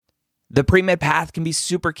The pre-med path can be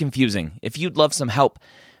super confusing. If you'd love some help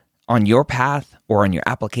on your path or on your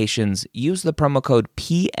applications, use the promo code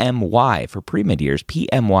PMY for pre-med years,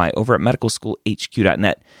 PMY, over at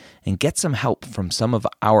medicalschoolhq.net and get some help from some of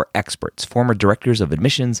our experts, former directors of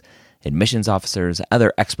admissions, admissions officers,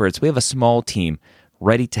 other experts. We have a small team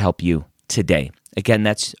ready to help you today. Again,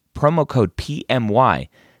 that's promo code PMY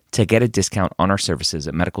to get a discount on our services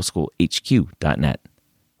at medicalschoolhq.net.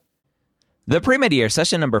 The Pre-Med Year,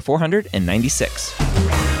 session number 496.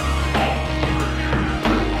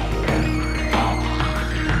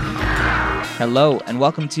 Hello, and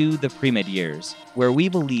welcome to the Pre-Med Years, where we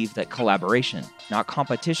believe that collaboration, not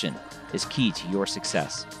competition, is key to your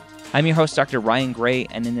success. I'm your host, Dr. Ryan Gray,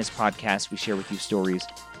 and in this podcast, we share with you stories,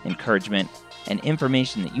 encouragement, and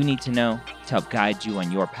information that you need to know to help guide you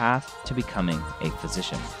on your path to becoming a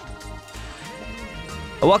physician.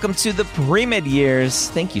 Welcome to the Pre-Med Years.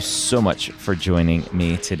 Thank you so much for joining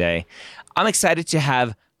me today. I'm excited to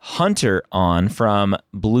have Hunter on from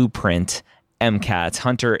Blueprint MCAT.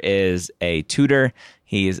 Hunter is a tutor.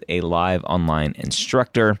 He is a live online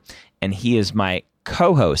instructor, and he is my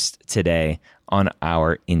co-host today on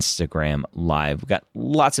our Instagram Live. We've got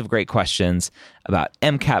lots of great questions about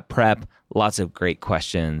MCAT prep, lots of great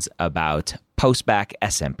questions about post-bac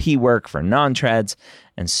SMP work for non-treds,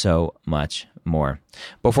 and so much more.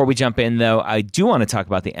 Before we jump in, though, I do want to talk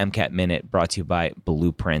about the MCAT Minute brought to you by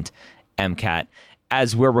Blueprint MCAT.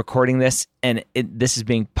 As we're recording this, and this is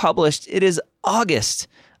being published, it is August.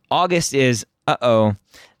 August is,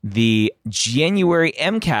 the January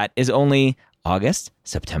MCAT is only August,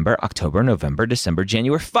 September, October, November, December,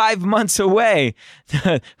 January, 5 months away.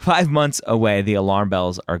 5 months away. The alarm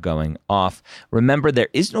bells are going off. Remember, there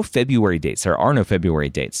is no February dates. There are no February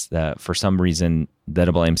dates. For some reason, the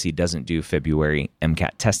AAMC doesn't do February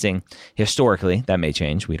MCAT testing. Historically, that may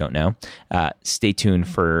change. We don't know. Stay tuned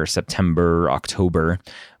for September, October,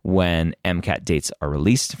 when MCAT dates are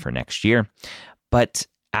released for next year. But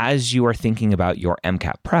as you are thinking about your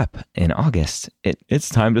MCAT prep in August, it's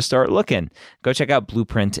time to start looking. Go check out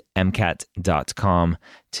blueprintmcat.com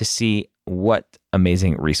to see what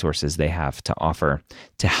amazing resources they have to offer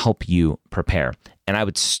to help you prepare. And I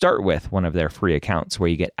would start with one of their free accounts where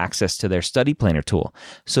you get access to their study planner tool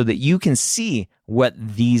so that you can see what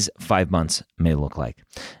these 5 months may look like.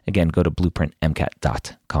 Again, go to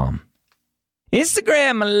blueprintmcat.com.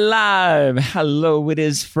 Instagram Live. Hello, it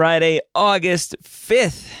is Friday, August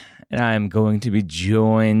 5th, and I'm going to be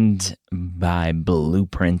joined by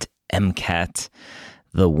Blueprint MCAT,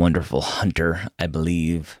 the wonderful Hunter, I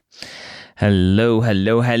believe. Hello.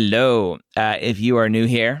 If you are new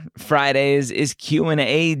here, Fridays is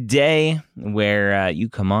Q&A day where you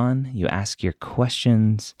come on, you ask your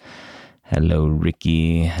questions. Hello,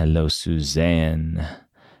 Ricky. Hello, Suzanne.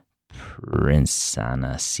 Prince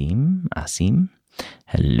Asim.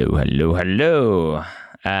 Hello.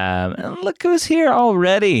 Look who's here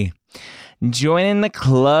already. Joining the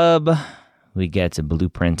club. We get a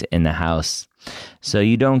Blueprint in the house. So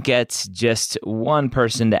you don't get just one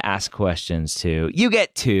person to ask questions to. You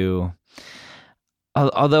get two.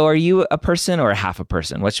 Although, are you a person or half a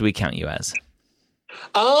person? What should we count you as?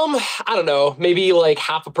 I don't know. Maybe like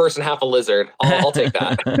half a person, half a lizard. I'll take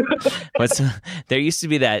that. There used to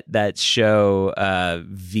be that show,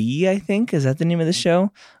 V, I think. Is that the name of the show?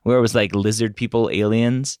 Where it was like lizard people,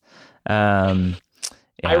 aliens. Yeah.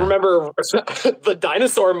 I remember the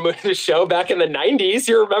dinosaur show back in the 90s.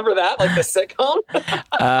 You remember that? Like the sitcom?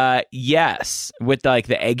 Yes. With like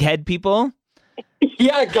the egghead people.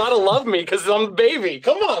 Yeah, gotta love me because I'm a baby.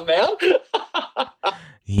 Come on, man.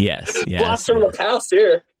 Yes. Blast from the past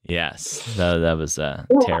here. Yes. That was a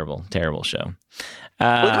terrible show. Look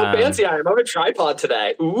how fancy I am. I have a tripod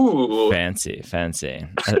today. Ooh. Fancy.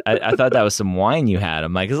 I thought that was some wine you had.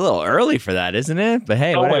 I'm like, it's a little early for that, isn't it? But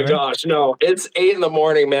hey, whatever. My gosh, no. It's 8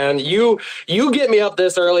 a.m, man. You get me up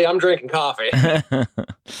this early, I'm drinking coffee.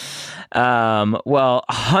 Well,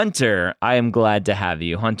 Hunter, I am glad to have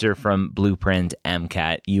you. Hunter from Blueprint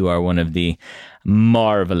MCAT. You are one of the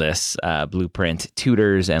marvelous Blueprint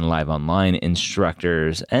tutors and live online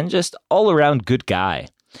instructors and just all around good guy.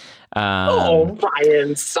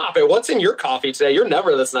 Ryan, stop it. What's in your coffee today? You're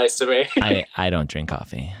never this nice to me. I don't drink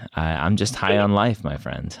coffee. I'm just high on life, my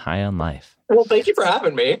friend. High on life. Well, thank you for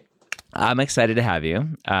having me. I'm excited to have you.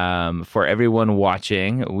 For everyone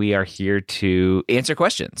watching, we are here to answer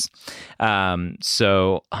questions.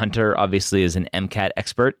 So Hunter obviously is an MCAT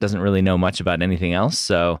expert, doesn't really know much about anything else.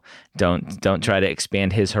 So don't try to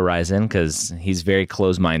expand his horizon because he's very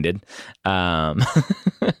close-minded. And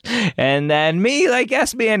then me,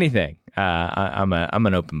 ask me anything. I'm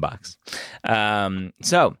an open box.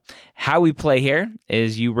 So how we play here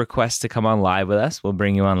is you request to come on live with us. We'll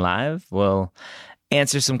bring you on live. We'll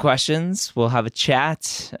answer some questions. We'll have a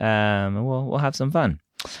chat. We'll have some fun.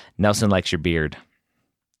 Nelson likes your beard.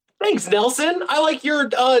 Thanks, Nelson. I like your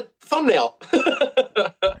thumbnail.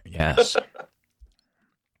 Yes.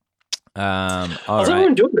 How's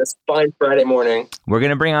everyone doing this fine Friday morning? We're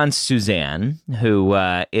going to bring on Suzanne, who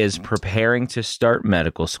is preparing to start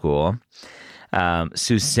medical school.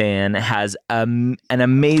 Suzanne has an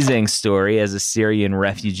amazing story as a Syrian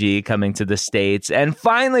refugee coming to the States and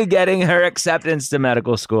finally getting her acceptance to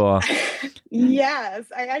medical school. Yes,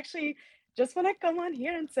 I actually just want to come on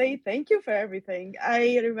here and say thank you for everything.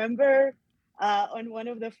 I remember on one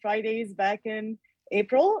of the Fridays back in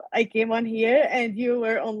April, I came on here and you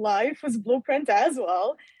were on live with Blueprint as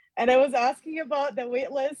well. And I was asking about the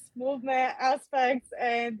waitlist movement aspects.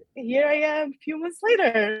 And here I am a few months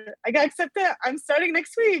later. I got accepted. I'm starting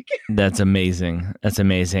next week. That's amazing. That's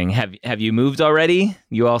amazing. Have you moved already?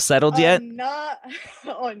 You all settled yet?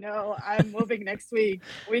 Oh, no. I'm moving next week.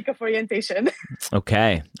 Week of orientation.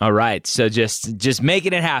 Okay. All right. So just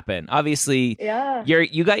making it happen. Obviously, yeah.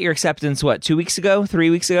 You got your acceptance, what, 2 weeks ago? 3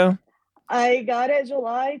 weeks ago? I got it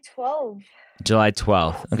July 12th. July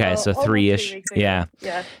 12th. Okay, so 3-ish. Yeah.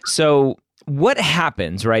 Yeah. So what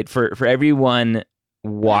happens, right, for everyone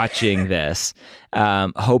watching this,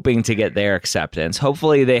 hoping to get their acceptance?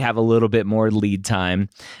 Hopefully they have a little bit more lead time.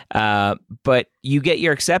 But you get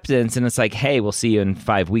your acceptance and it's like, hey, we'll see you in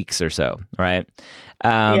 5 weeks or so, right?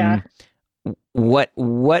 Yeah.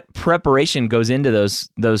 What preparation goes into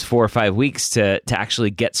those 4 or 5 weeks to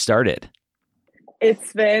actually get started?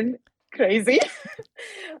 It's been crazy.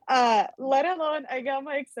 Let alone I got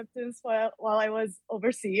my acceptance while I was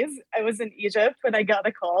overseas. I was in Egypt when I got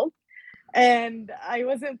the call, and I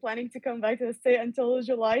wasn't planning to come back to the state until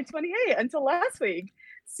July 28th, until last week.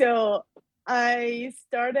 So I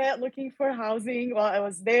started looking for housing while I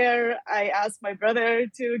was there. I asked my brother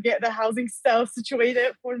to get the housing stuff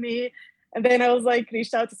situated for me. And then I was like,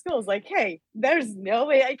 reached out to schools like, hey, there's no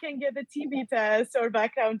way I can get the TB test or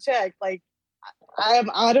background check. Like, I'm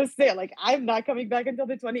out of state. Like, I'm not coming back until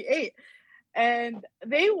the 28th. And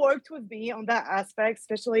they worked with me on that aspect,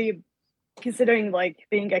 especially considering like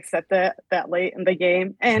being accepted that late in the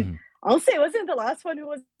game. And I'll say it wasn't the last one who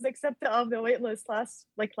was accepted off the wait list last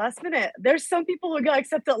minute. There's some people who got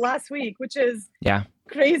accepted last week, which is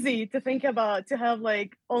crazy to think about, to have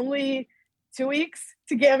like only 2 weeks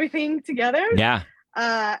to get everything together. Yeah.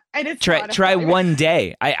 And it's try one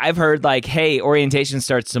day. I've heard like, hey, orientation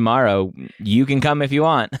starts tomorrow. You can come if you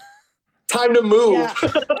want. Time to move.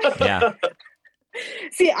 Yeah.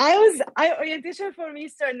 See, orientation for me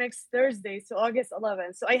start next Thursday, so August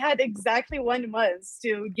 11th. So I had exactly 1 month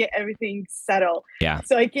to get everything settled. Yeah.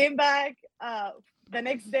 So I came back the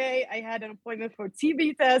next day. I had an appointment for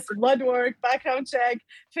TB test, blood work, background check,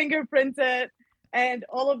 fingerprinted, and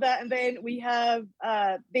all of that. And then we have,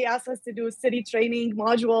 they asked us to do city training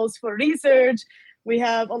modules for research. We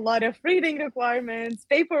have a lot of reading requirements,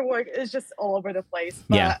 paperwork. It's just all over the place.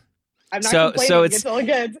 But I'm not complaining. So it's all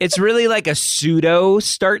good. It's really like a pseudo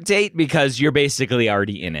start date because you're basically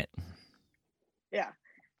already in it. Yeah.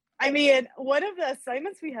 I mean, one of the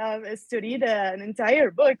assignments we have is to read an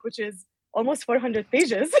entire book, which is almost 400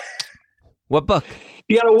 pages. What book?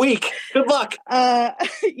 You got a week. Good luck. Yeah,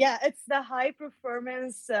 it's the High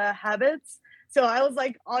Performance Habits. So I was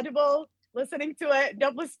like Audible, listening to it,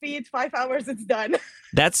 double speed, 5 hours, it's done.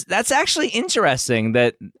 That's actually interesting.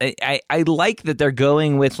 That I like that they're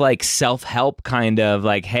going with like self-help kind of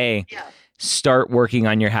like, hey, start working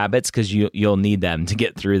on your habits because you'll need them to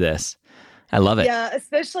get through this. I love it. Yeah,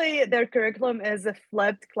 especially their curriculum is a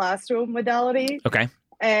flipped classroom modality. Okay.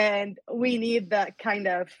 And we need that kind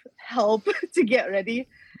of help to get ready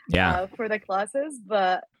for the classes.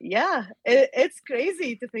 But yeah, it's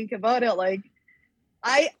crazy to think about it. Like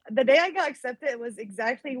the day I got accepted, it was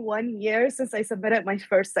exactly 1 year since I submitted my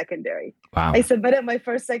first secondary. Wow. I submitted my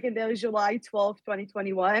first secondary July 12th,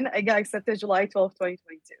 2021. I got accepted July 12th,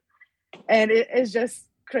 2022. And it is just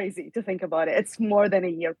crazy to think about it. It's more than a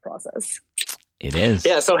year process. It is.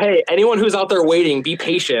 Yeah. So, hey, anyone who's out there waiting, be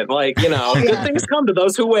patient. Like, good things come to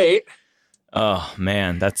those who wait. Oh,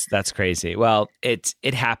 man, that's crazy. Well, it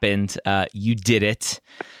happened. You did it.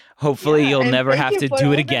 Hopefully you'll never have to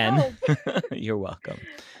do it again. You're welcome.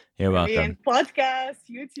 You're welcome. Podcast,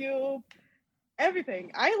 YouTube,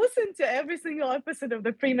 everything. I listen to every single episode of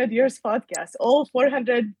the Pre-Med Years podcast, all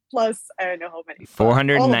 400 plus, I don't know how many.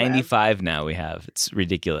 495 now we have. It's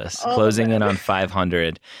ridiculous. Closing in on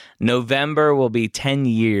 500. November will be 10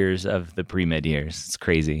 years of the Pre-Med Years. It's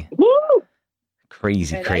crazy. Woo!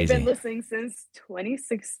 Crazy. I've been listening since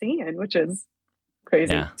 2016, which is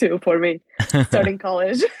crazy too for me, starting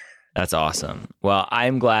college. That's awesome. Well,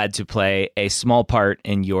 I'm glad to play a small part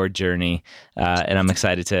in your journey, and I'm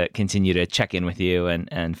excited to continue to check in with you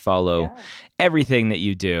and follow everything that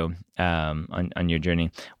you do on your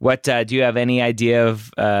journey. What do you have any idea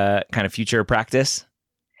of kind of future practice?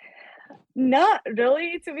 Not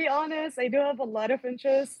really, to be honest. I do have a lot of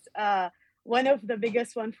interest. One of the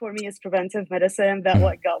biggest one for me is preventive medicine. That's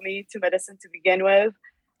what got me to medicine to begin with,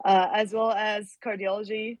 as well as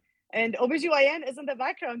cardiology. And OBGYN is in the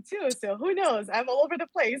background too, so who knows? I'm all over the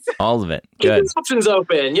place. All of it. Good. Keep options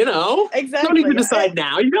open, Exactly. Don't need to decide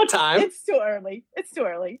now. You got time. It's too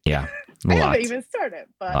early. Yeah. I haven't even started,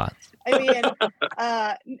 but I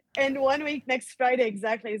mean, and 1 week next Friday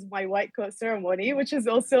exactly is my white coat ceremony, which is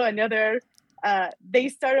also another. They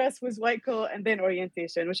start us with white coat and then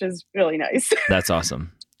orientation, which is really nice. That's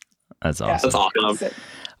awesome. That's awesome. That's awesome.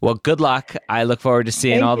 Well, good luck. I look forward to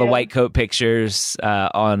seeing all the white coat pictures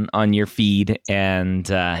on your feed. And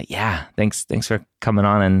thanks for coming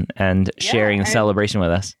on and sharing the celebration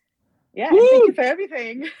with us. Yeah, and thank you for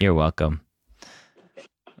everything. You're welcome.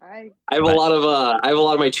 I have a lot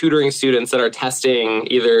of my tutoring students that are testing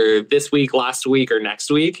either this week, last week, or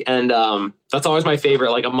next week, and that's always my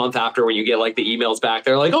favorite. Like a month after, when you get like the emails back,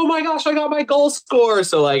 they're like, "Oh my gosh, I got my goal score!"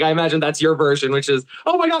 So like, I imagine that's your version, which is,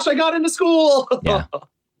 "Oh my gosh, I got into school!"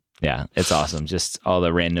 Yeah, it's awesome. Just all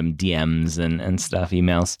the random DMs and stuff,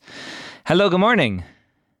 emails. Hello, good morning.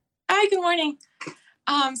 Hi, good morning.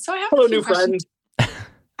 So I have hello, a few new questions. friend.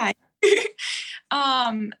 Hi.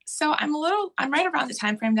 So I'm right around the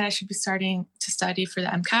time frame that I should be starting to study for the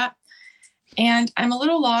MCAT, and I'm a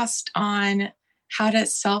little lost on how to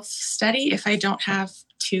self-study if I don't have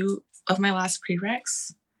 2 of my last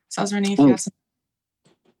prereqs. So I was wondering if you have some.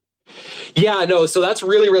 Yeah, no, so that's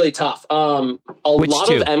really, really tough. Which lot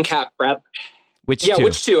two? of MCAT prep. Which two?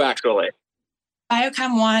 Which 2 actually?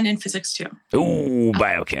 Biochem 1 and Physics 2. Ooh,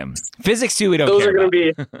 Biochem. Physics 2 we don't Those care are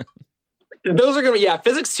going about. to be... Those are going to be,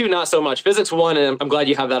 Physics 2, not so much. Physics 1, and I'm glad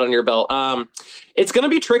you have that on your belt. It's going to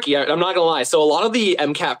be tricky. I'm not going to lie. So a lot of the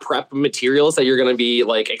MCAT prep materials that you're going to be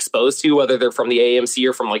like exposed to, whether they're from the AMC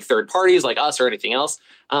or from like third parties like us or anything else,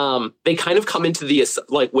 they kind of come into the,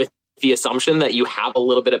 like with the assumption that you have a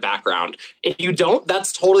little bit of background. If you don't,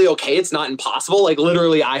 that's totally okay. It's not impossible. Like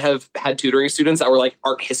literally, I have had tutoring students that were like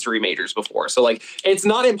art history majors before. So like, it's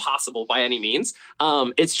not impossible by any means.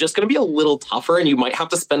 It's just going to be a little tougher, and you might have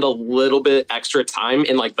to spend a little bit extra time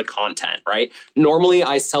in like the content, right? Normally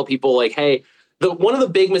I tell people like, hey, one of the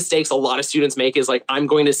big mistakes a lot of students make is like, I'm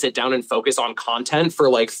going to sit down and focus on content for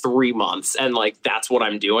like 3 months. And like, that's what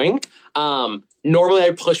I'm doing. Normally I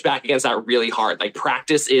push back against that really hard. Like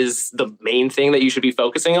practice is the main thing that you should be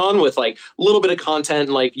focusing on, with like a little bit of content,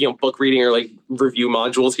 and like, book reading or like review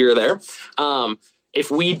modules here or there. If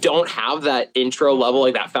we don't have that intro level,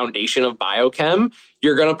 like that foundation of biochem,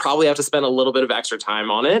 you're going to probably have to spend a little bit of extra time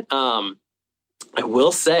on it. I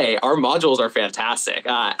will say our modules are fantastic.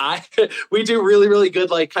 We do really, really good,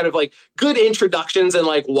 like kind of like good introductions and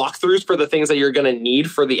like walkthroughs for the things that you're going to need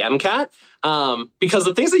for the MCAT. Because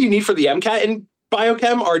the things that you need for the MCAT in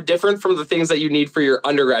biochem are different from the things that you need for your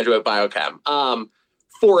undergraduate biochem.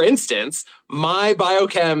 For instance, my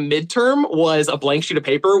biochem midterm was a blank sheet of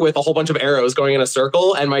paper with a whole bunch of arrows going in a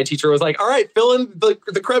circle. And my teacher was like, all right, fill in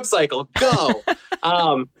the Krebs cycle, go.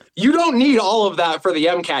 You don't need all of that for the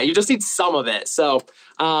MCAT. You just need some of it. So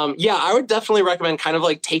I would definitely recommend kind of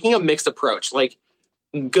like taking a mixed approach. Like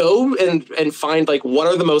go and find like what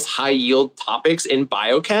are the most high yield topics in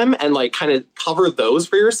biochem and like kind of cover those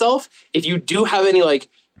for yourself. If you do have any like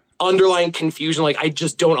underlying confusion, like I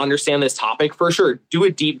just don't understand this topic, for sure, do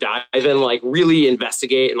a deep dive and like really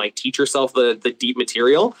investigate and like teach yourself the deep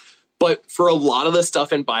material. But for a lot of the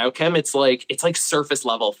stuff in biochem, it's like surface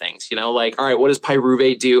level things, like, all right, what does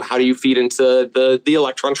pyruvate do? How do you feed into the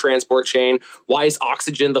electron transport chain? Why is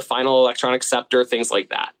oxygen the final electron acceptor? Things like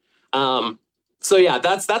that. So yeah,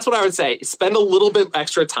 that's what I would say. Spend a little bit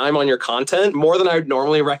extra time on your content, more than I would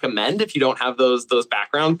normally recommend if you don't have those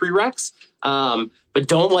background prereqs. But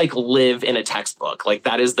don't like live in a textbook. Like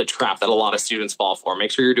that is the trap that a lot of students fall for. Make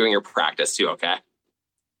sure you're doing your practice too, okay?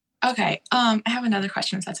 Okay. I have another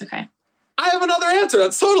question, if that's okay. I have another answer.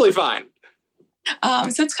 That's totally fine.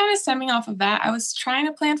 So it's kind of stemming off of that. I was trying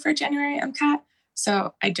to plan for January MCAT.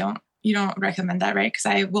 So you don't recommend that, right? Because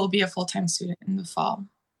I will be a full-time student in the fall.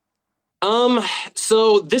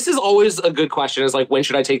 So this is always a good question, is like, when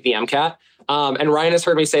should I take the MCAT? And Ryan has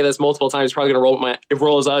heard me say this multiple times, probably going to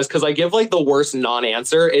roll his eyes, because I give like the worst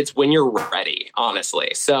non-answer. It's when you're ready,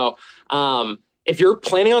 honestly. So, if you're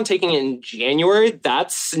planning on taking it in January,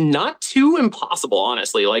 that's not too impossible,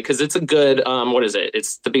 honestly. Like, because it's a good, what is it?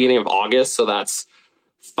 It's the beginning of August, so that's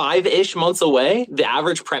 5-ish months away. The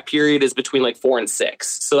average prep period is between like 4 and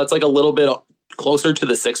 6. So that's like a little bit closer to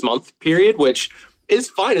the 6-month period, which is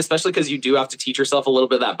fine, especially because you do have to teach yourself a little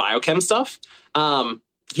bit of that biochem stuff.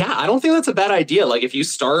 Yeah, I don't think that's a bad idea. Like if you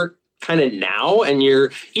start kind of now and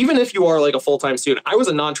even if you are like a full-time student, I was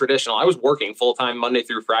a non-traditional, I was working full-time Monday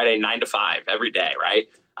through Friday, 9 to 5 every day, right?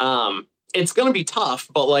 It's going to be tough,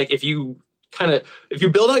 but like if you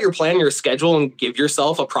build out your plan, your schedule, and give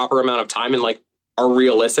yourself a proper amount of time and like are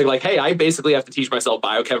realistic, like, hey, I basically have to teach myself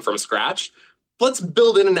biochem from scratch. Let's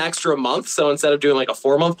build in an extra month. So instead of doing like a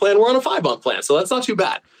 4-month plan, we're on a 5-month plan. So that's not too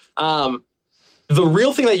bad. The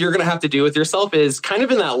real thing that you're going to have to do with yourself is kind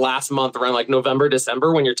of in that last month around like November,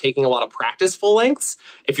 December, when you're taking a lot of practice full lengths.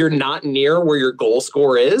 If you're not near where your goal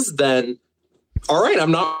score is, then all right,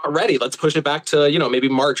 I'm not ready. Let's push it back to, maybe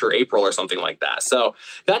March or April or something like that. So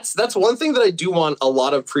that's one thing that I do want a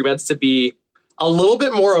lot of pre-meds to be a little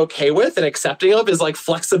bit more okay with and accepting of is like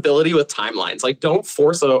flexibility with timelines. Like don't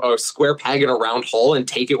force a square peg in a round hole and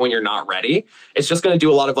take it when you're not ready. It's just going to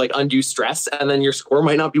do a lot of like undue stress, and then your score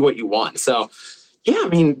might not be what you want. So yeah, I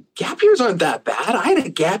mean, gap years aren't that bad. I had a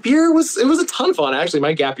gap year. It was a ton of fun. Actually,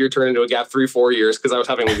 my gap year turned into a gap 3-4 years because I was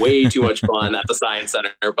having way too much fun at the Science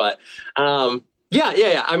Center. But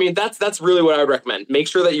yeah. I mean, that's really what I would recommend. Make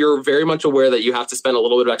sure that you're very much aware that you have to spend a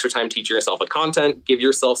little bit of extra time teaching yourself the content, give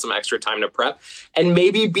yourself some extra time to prep, and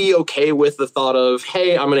maybe be okay with the thought of,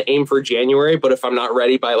 hey, I'm going to aim for January, but if I'm not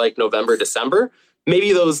ready by like November, December,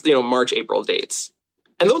 maybe those, March, April dates.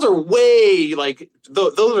 And those are way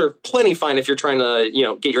those are plenty fine if you're trying to,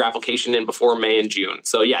 get your application in before May and June.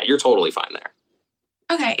 So yeah, you're totally fine there.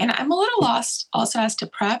 Okay. And I'm a little lost also as to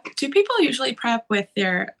prep. Do people usually prep with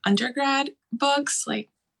their undergrad books? Like,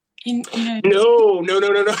 No.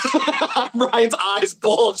 Ryan's eyes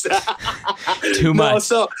bulged. Too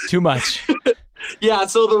much. Too much. Yeah,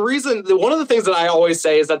 so one of the things that I always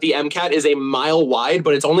say is that the MCAT is a mile wide,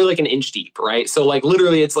 but it's only like an inch deep, right? So like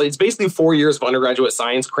literally it's basically 4 years of undergraduate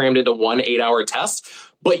science crammed into one 8-hour test,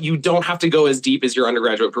 but you don't have to go as deep as your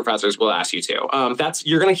undergraduate professors will ask you to.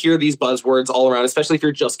 You're going to hear these buzzwords all around, especially if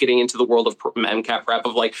you're just getting into the world of MCAT prep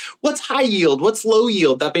of like, what's high yield? What's low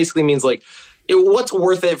yield? That basically means like, what's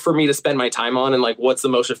worth it for me to spend my time on, and like, what's the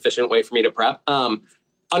most efficient way for me to prep?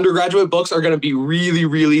 Undergraduate books are going to be really,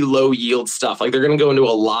 really low yield stuff. Like they're going to go into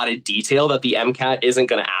a lot of detail that the MCAT isn't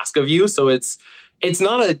going to ask of you. So it's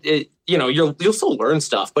not you'll still learn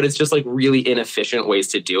stuff, but it's just like really inefficient ways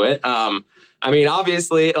to do it. I mean,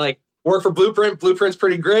 obviously like work for Blueprint. Blueprint's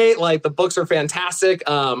pretty great. Like the books are fantastic.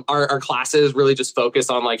 Our classes really just focus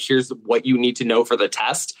on like, here's what you need to know for the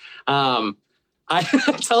test. I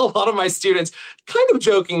tell a lot of my students, kind of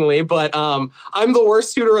jokingly, but I'm the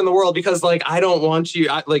worst tutor in the world because, like, I don't want you.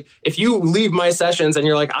 If you leave my sessions and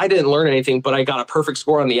you're like, I didn't learn anything, but I got a perfect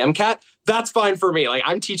score on the MCAT, that's fine for me. Like,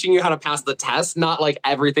 I'm teaching you how to pass the test, not like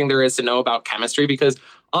everything there is to know about chemistry, because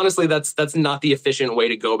honestly, that's not the efficient way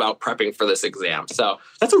to go about prepping for this exam. So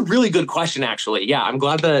that's a really good question, actually. Yeah, I'm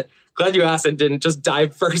glad you asked and didn't just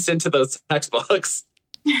dive first into those textbooks.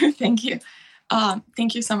 Thank you.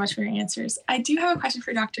 Thank you so much for your answers. I do have a question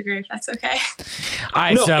for Dr. Gray, if that's okay.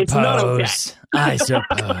 I suppose.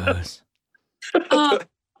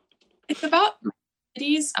 It's about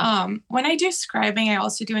these. When I do scribing, I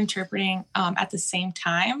also do interpreting at the same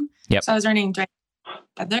time. Yep. So I was learning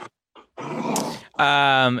together.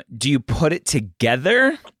 Do you put it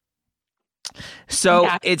together? So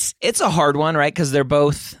yeah. It's a hard one, right? Because they're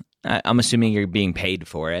both. I'm assuming you're being paid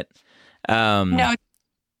for it. No.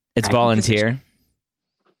 It's volunteer.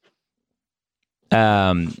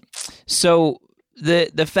 So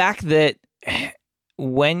the fact that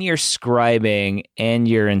when you're scribing and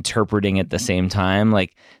you're interpreting at the same time,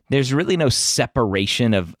 like there's really no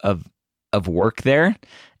separation of work there.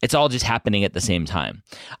 It's all just happening at the same time.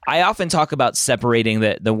 I often talk about separating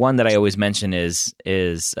the one that I always mention is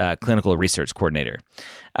clinical research coordinator.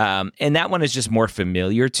 And that one is just more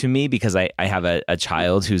familiar to me because I have a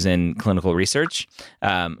child who's in clinical research,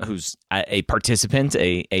 who's a participant,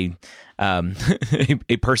 a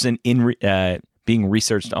person in being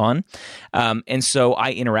researched on. And so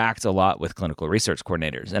I interact a lot with clinical research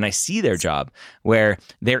coordinators, and I see their job where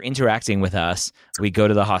they're interacting with us. We go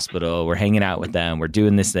to the hospital, we're hanging out with them, we're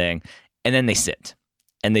doing this thing, and then they sit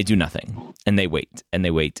and they do nothing, and they wait and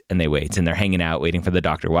they wait and they wait, and they're hanging out waiting for the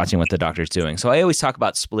doctor, watching what the doctor's doing. So I always talk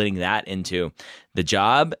about splitting that into the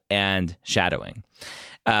job and shadowing.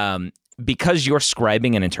 Because you're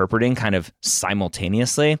scribing and interpreting kind of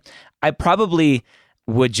simultaneously, I probably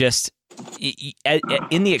would just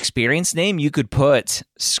in the experience name, you could put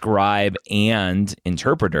scribe and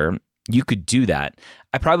interpreter. You could do that.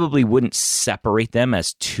 I probably wouldn't separate them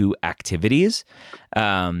as two activities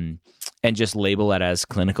and just label it as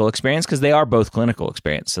clinical experience, because they are both clinical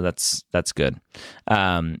experience. So that's good.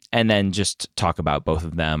 And then just talk about both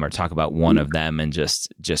of them or talk about one of them and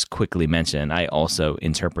just quickly mention, I also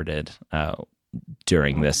interpreted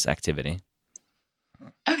during this activity.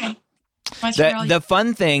 Okay. The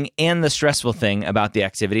fun thing and the stressful thing about the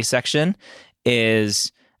activity section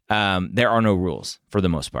is there are no rules for the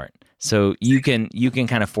most part. So you can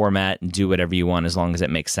kind of format and do whatever you want as long as it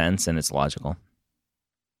makes sense and it's logical.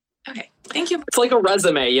 Okay, thank you. It's like a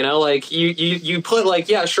resume, like you put like,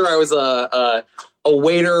 yeah, sure, I was a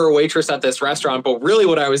waiter or waitress at this restaurant, but really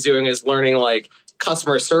what I was doing is learning like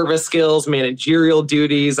customer service skills, managerial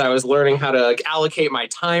duties. I was learning how to allocate my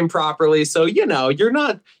time properly. So, you're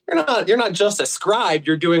not just a scribe.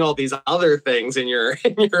 You're doing all these other things in your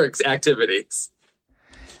activities.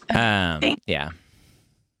 Yeah.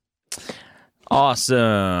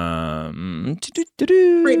 Awesome.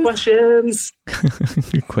 Great questions.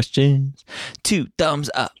 Good questions. 2 thumbs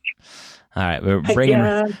up. All right, we're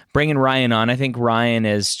bringing Ryan on. I think Ryan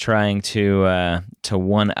is trying to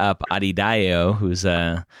one up Adidayo, who's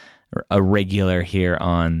a regular here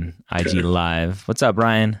on IG Live. What's up,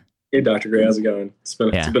 Ryan? Hey, Dr. Gray, how's it going? It's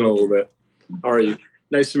been a little bit. How are you?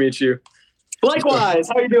 Nice to meet you. Likewise.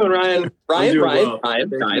 How are you doing, Ryan? Ryan.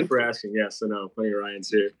 Thank you for asking. Yes, I know. Plenty of Ryans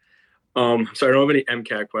here. So I don't have any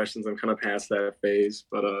MCAT questions. I'm kind of past that phase,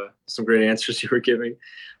 but some great answers you were giving.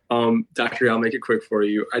 Dr. Gray, I'll make it quick for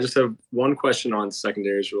you. I just have one question on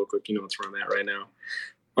secondaries real quick. That's where I'm at right now.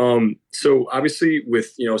 So obviously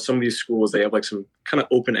with, some of these schools, they have like some kind of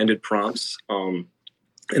open-ended prompts.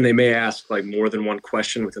 And they may ask like more than one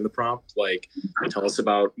question within the prompt, like tell us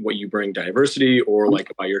about what you bring diversity or like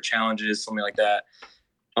about your challenges, something like that.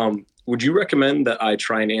 Would you recommend that I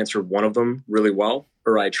try and answer one of them really well,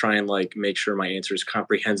 or I try and like make sure my answer is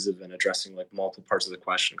comprehensive and addressing like multiple parts of the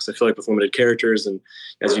question? Because I feel like with limited characters and,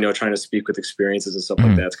 as you know, trying to speak with experiences and stuff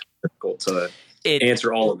like that, it's kind of difficult to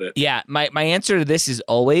answer all of it. Yeah, my answer to this is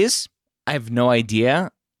always, I have no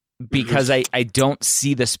idea, because I don't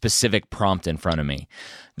see the specific prompt in front of me.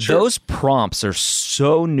 Sure. Those prompts are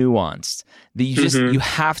so nuanced that you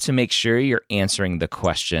have to make sure you're answering the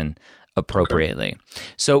question appropriately. Okay.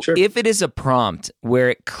 So if it is a prompt where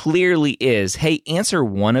it clearly is, hey, answer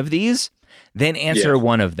one of these, then answer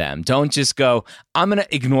one of them. Don't just go, I'm going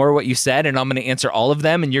to ignore what you said and I'm going to answer all of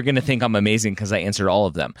them and you're going to think I'm amazing because I answered all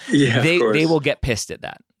of them. Yeah, they will get pissed at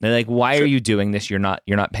that. They're like, why are you doing this? You're not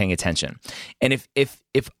paying attention. And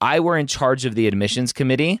if I were in charge of the admissions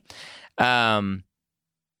committee, if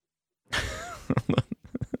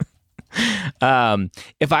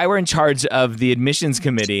I were in charge of the admissions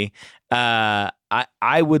committee, I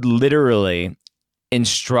would literally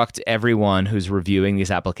instruct everyone who's reviewing these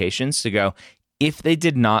applications to go, if they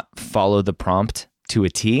did not follow the prompt to a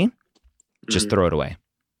T, just throw it away.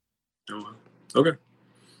 Oh, okay.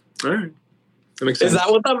 All right. That makes sense. Is that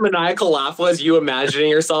what the maniacal laugh was? You imagining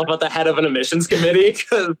yourself at the head of an admissions committee?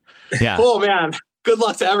 Oh man, good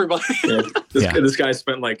luck to everybody. This guy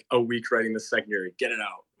spent like a week writing the secondary. Get it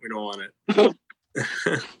out. We don't want it.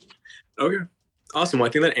 Okay. Awesome. Well,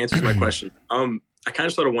 I think that answers my question. I kind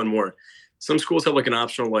of thought of one more. Some schools have like an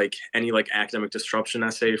optional, like any like academic disruption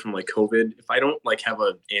essay from like COVID. If I don't like have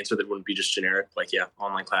an answer that wouldn't be just generic, like,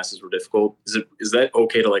 online classes were difficult. Is that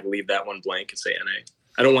okay to like leave that one blank and say NA?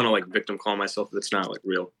 I don't want to like victim call myself if it's not like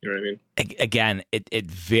real. You know what I mean? Again, it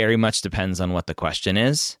very much depends on what the question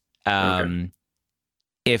is.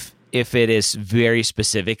 If it is very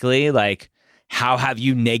specifically like, how have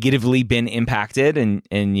you negatively been impacted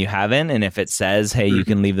and you haven't? And if it says, hey, you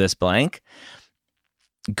can leave this blank,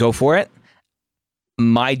 go for it.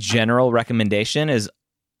 My general recommendation is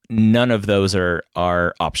none of those are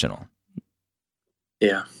optional.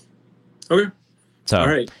 Yeah. Okay. So all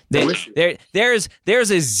right. there's a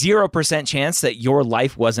 0% chance that your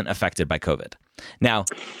life wasn't affected by COVID. Now,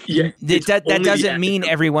 that doesn't mean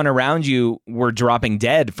everyone around you were dropping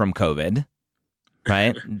dead from COVID.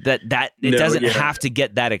 Right? It doesn't have to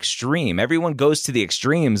get that extreme. Everyone goes to the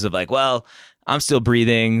extremes of like, well, I'm still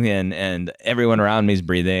breathing and everyone around me is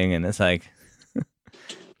breathing. And it's like,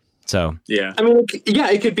 so. Yeah. I mean,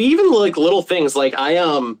 it could be even like little things. Like I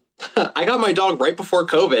got my dog right before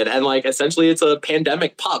COVID and like, essentially it's a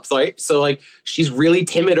pandemic pup, right? So like, she's really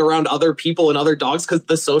timid around other people and other dogs because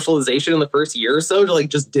the socialization in the first year or so like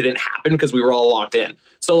just didn't happen because we were all locked in.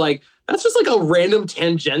 So like, that's just like a random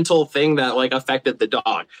tangential thing that like affected the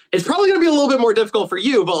dog. It's probably going to be a little bit more difficult for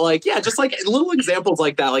you, but like, just like little examples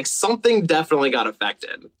like that, like something definitely got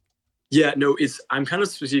affected. Yeah, no, I'm kind of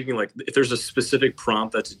speaking like if there's a specific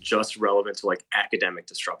prompt that's just relevant to like academic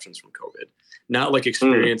disruptions from COVID, not like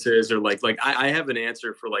experiences or like I have an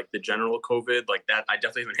answer for like the general COVID, like that. I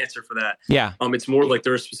definitely have an answer for that. Yeah. It's more like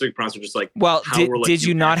there are specific prompts that are just like, well, how we're, like, did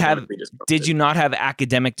you not have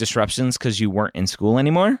academic disruptions because you weren't in school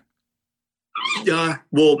anymore? Yeah.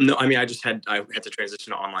 Well, no, I mean, I had to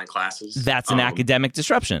transition to online classes. That's an academic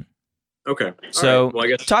disruption. Okay. So right. Well, I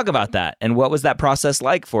guess talk about that. And what was that process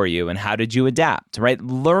like for you? And how did you adapt, right?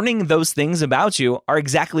 Learning those things about you are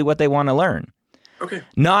exactly what they want to learn. Okay.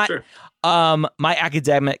 Not, sure. My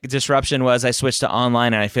academic disruption was I switched to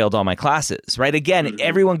online and I failed all my classes, right? Again,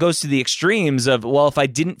 everyone goes to the extremes of, well, if I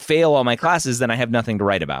didn't fail all my classes, then I have nothing to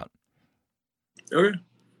write about. Okay.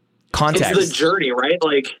 Context. It's the journey, right?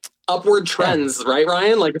 Like upward trends, right,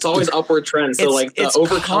 Ryan? Like it's always upward trends. So like the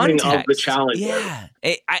overcoming context. of the challenge. Yeah.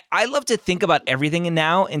 I love to think about everything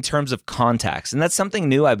now in terms of context. And that's something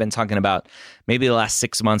new I've been talking about maybe the last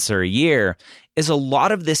 6 months or a year, is a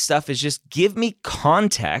lot of this stuff is just give me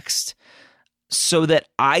context so that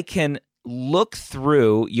I can look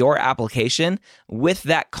through your application with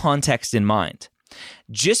that context in mind.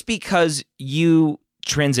 Just because you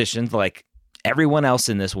transitioned, like everyone else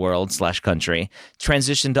in this world / country,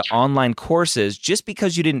 transitioned to online courses, just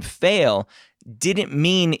because you didn't fail didn't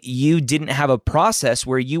mean you didn't have a process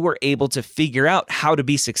where you were able to figure out how to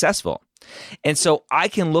be successful. And so I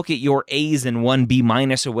can look at your A's and 1 B-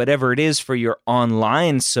 or whatever it is for your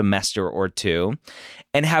online semester or two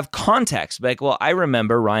and have context. Like, well, I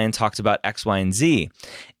remember Ryan talked about X, Y, and Z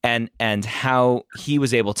and how he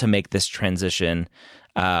was able to make this transition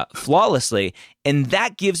flawlessly. And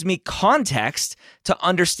that gives me context to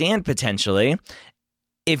understand potentially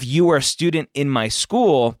if you are a student in my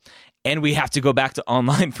school and we have to go back to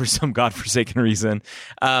online for some godforsaken reason,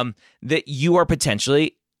 that you are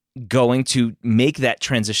potentially going to make that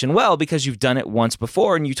transition well because you've done it once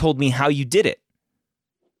before and you told me how you did it.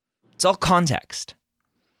 It's all context.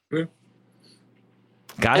 Yeah.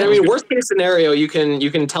 Got it? I mean, worst case scenario, you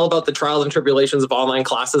can tell about the trials and tribulations of online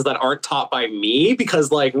classes that aren't taught by me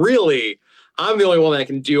because, like, really, I'm the only one that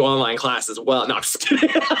can do online classes well. No, I'm just kidding.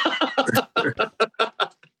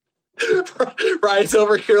 Ryan's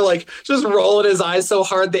over here, like, just rolling his eyes so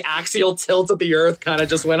hard the axial tilt of the earth kind of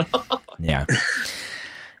just went off. Yeah.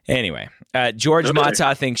 Anyway, George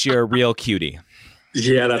Mata thinks you're a real cutie.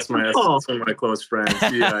 Yeah, that's one of my close friends.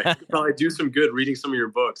 Yeah, he could probably do some good reading some of your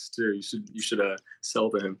books too. You should sell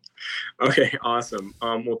to him. Okay, awesome.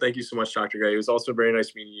 Well, thank you so much, Dr. Guy. It was also very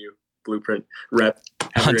nice meeting you, Blueprint rep.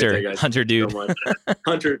 Hunter dude. So Hunter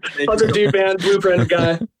dude, man, Blueprint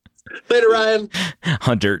guy. Later, Ryan.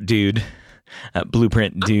 Hunter dude.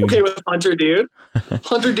 Blueprint dude. I'm okay with Hunter dude.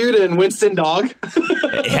 Hunter dude and Winston dog.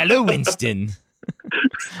 Hello, Winston.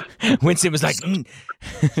 Winston was like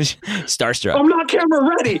starstruck. I'm not camera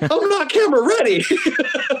ready.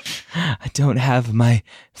 I don't have my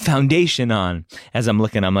foundation on. As I'm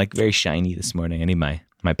looking, I'm like very shiny this morning. I need my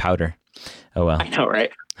powder. Oh well. I know,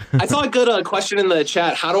 right? I saw a good question in the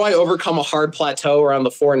chat. How do I overcome a hard plateau around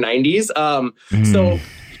the 490s? So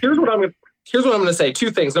here's what I'm going to say.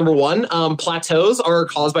 2 things. Number 1, plateaus are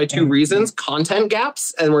caused by 2 reasons: content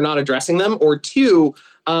gaps, and we're not addressing them, or 2,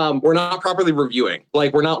 we're not properly reviewing.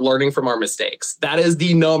 Like, we're not learning from our mistakes. That is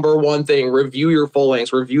the number 1 thing. Review your full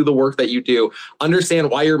lengths, review the work that you do,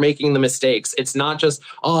 understand why you're making the mistakes. It's not just,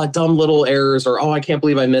 dumb little errors, or, I can't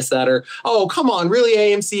believe I missed that, or, come on, really,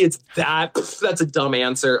 AMC, it's that. That's a dumb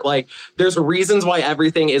answer. Like, there's reasons why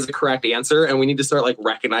everything is the correct answer, and we need to start, like,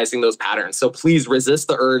 recognizing those patterns. So please resist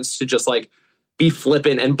the urge to just, like, be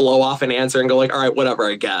flippant and blow off an answer and go like, all right, whatever,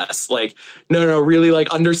 I guess. Like, no, really, like,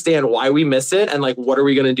 understand why we miss it and, like, what are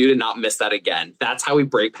we going to do to not miss that again? That's how we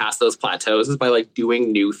break past those plateaus, is by, like,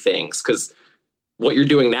 doing new things, because what you're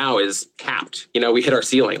doing now is capped. We hit our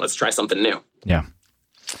ceiling. Let's try something new. Yeah.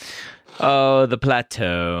 Oh, the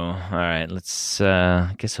plateau. All right, let's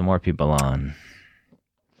get some more people on.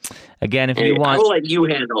 Again, if you want, I will let you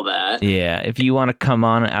handle that. Yeah, if you want to come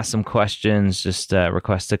on and ask some questions, just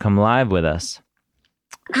request to come live with us.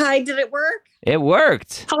 Hi, did it work? It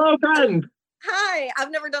worked. Hello, friend. Hi,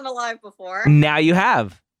 I've never done a live before. Now you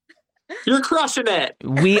have. You're crushing it.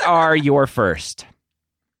 We are your first.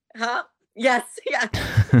 Huh? Yes, yeah.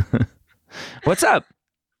 What's up?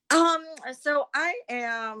 So I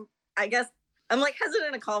guess I'm like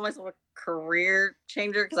hesitant to call myself a career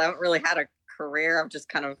changer because I haven't really had a career. I've just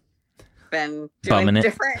kind of been doing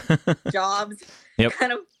different jobs,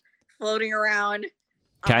 kind of floating around.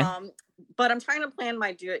 Okay. But I'm trying to plan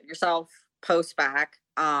my do-it-yourself post-bac.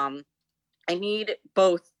 I need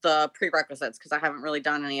both the prerequisites because I haven't really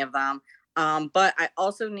done any of them. But I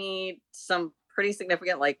also need some pretty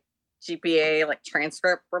significant, like, GPA like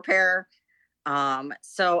transcript repair.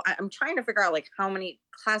 So I'm trying to figure out like how many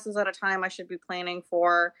classes at a time I should be planning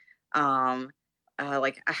for,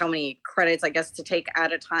 like how many credits I guess to take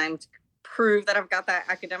at a time to prove that I've got that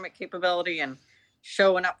academic capability and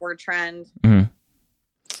show an upward trend. Mm-hmm.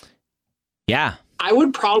 Yeah. I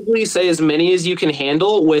would probably say as many as you can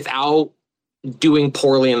handle without doing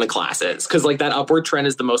poorly in the classes, because like that upward trend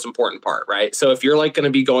is the most important part, right? So if you're like going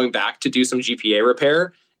to be going back to do some GPA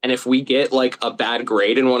repair, and if we get like a bad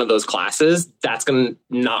grade in one of those classes, that's going to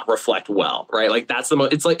not reflect well, right? Like that's the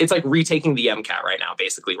most, it's like retaking the MCAT right now,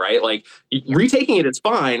 basically, right? Like retaking it is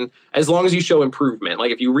fine as long as you show improvement.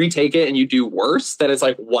 Like if you retake it and you do worse, then it's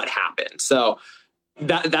like, what happened? So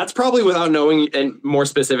that's probably without knowing and more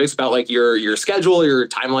specifics about like your schedule, your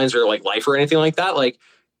timelines, or like life or anything like that. Like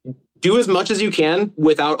do as much as you can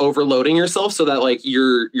without overloading yourself so that like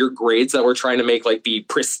your grades that we're trying to make like be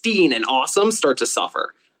pristine and awesome start to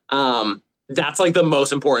suffer. That's like the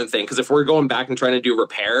most important thing. Because if we're going back and trying to do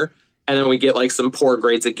repair and then we get like some poor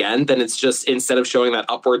grades again, then it's just, instead of showing that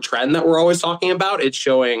upward trend that we're always talking about, it's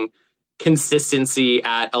showing consistency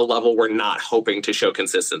at a level we're not hoping to show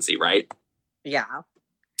consistency, right? Yeah.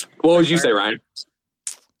 What would you say, Ryan?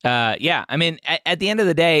 Yeah. I mean, at the end of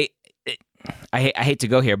the day, I hate to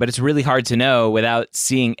go here, but it's really hard to know without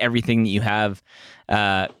seeing everything that you have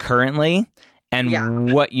currently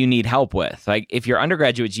and what you need help with. Like if your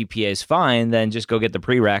undergraduate GPA is fine, then just go get the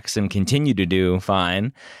prereqs and continue to do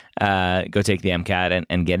fine. Go take the MCAT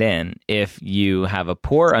and get in. If you have a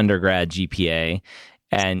poor undergrad GPA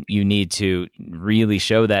and you need to really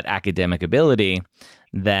show that academic ability,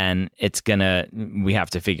 then we have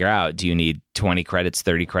to figure out, do you need 20 credits,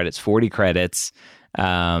 30 credits, 40 credits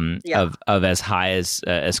of as high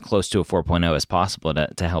as close to a 4.0 as possible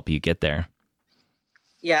to help you get there?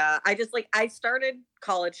 Yeah, I started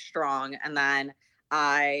college strong, and then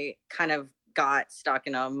I kind of got stuck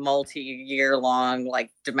in a multi-year long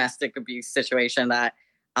like domestic abuse situation that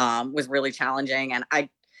was really challenging, and I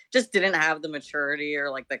just didn't have the maturity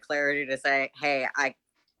or like the clarity to say, hey, I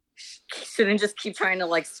shouldn't just keep trying to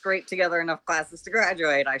like scrape together enough classes to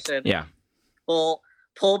graduate. I should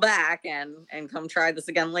pull back and come try this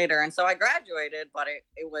again later. And so I graduated, but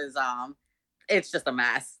it was it's just a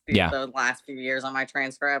mess the last few years on my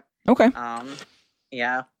transcript. Okay.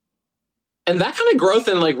 Yeah. And that kind of growth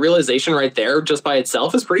and like realization right there just by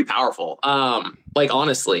itself is pretty powerful. Like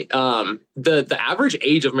honestly, the average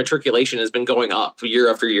age of matriculation has been going up year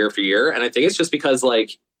after year after year. And I think it's just because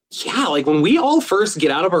like when we all first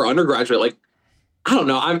get out of our undergraduate, like, I don't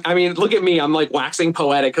know. I mean, look at me. I'm like waxing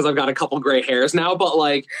poetic because I've got a couple gray hairs now. But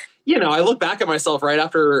like, I look back at myself right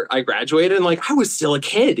after I graduated and like I was still a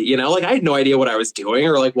kid, like I had no idea what I was doing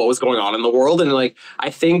or like what was going on in the world. And like, I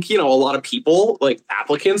think, a lot of people like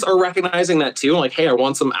applicants are recognizing that too. Like, hey, I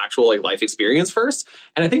want some actual like life experience first.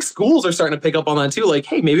 And I think schools are starting to pick up on that too. Like,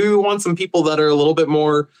 hey, maybe we want some people that are a little bit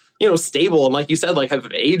more stable. And like you said, like have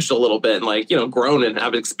aged a little bit and like, grown and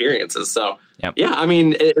have experiences. So yeah, I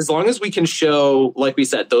mean, as long as we can show, like we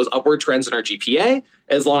said, those upward trends in our GPA,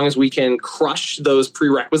 as long as we can crush those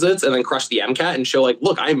prerequisites and then crush the MCAT and show like,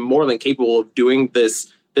 look, I'm more than capable of doing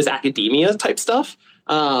this academia type stuff.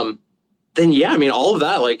 Then yeah, I mean, all of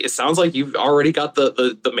that, like, it sounds like you've already got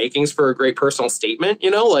the makings for a great personal statement,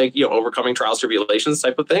 overcoming trials, tribulations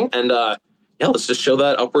type of thing. And let's just show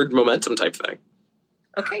that upward momentum type thing.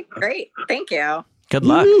 Okay, great. Thank you. Good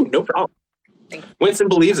luck. Woo, no problem. Winston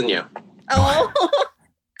believes in you. Oh.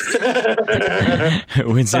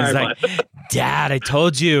 Winston's like, Dad, I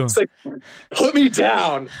told you. It's like, put me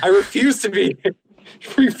down. I refuse to be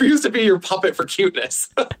your puppet for cuteness.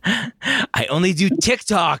 I only do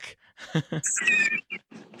TikTok. And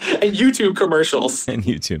YouTube commercials. And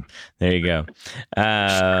YouTube. There you go.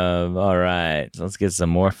 All right. So let's get some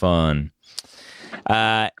more fun.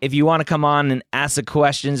 If you want to come on and ask a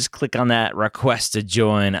question, just click on that request to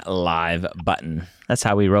join live button. That's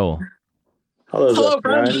how we roll. Hello,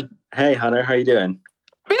 Brian. Hey, Hunter. How you doing?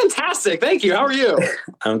 Fantastic. Thank you. How are you?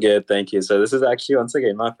 I'm good. Thank you. So this is actually, once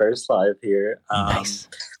again, my first live here. Nice.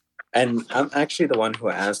 And I'm actually the one who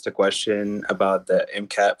asked a question about the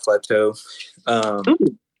MCAT plateau. So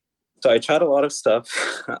I tried a lot of stuff.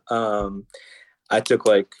 I took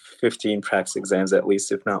like 15 practice exams at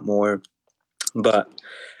least, if not more. But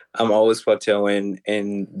I'm always plateauing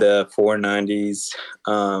in the 490s.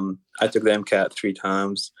 I took the MCAT 3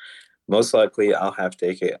 times. Most likely I'll have to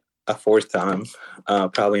take it a 4th time,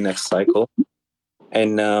 probably next cycle.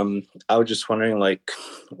 And I was just wondering, like,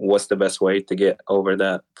 what's the best way to get over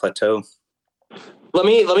that plateau? Let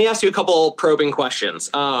me ask you a couple probing questions.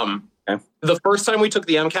 Okay. The first time we took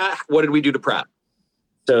the MCAT, what did we do to prep?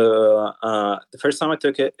 So the first time I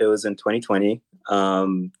took it, it was in 2020.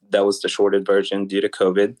 That was the shorted version due to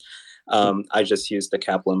COVID. I just used the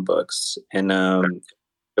Kaplan books, and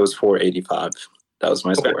it was 485. That was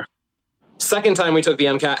my score. Second time we took the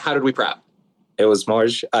MCAT, how did we prep? It was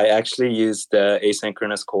March. I actually used the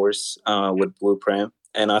asynchronous course with Blueprint,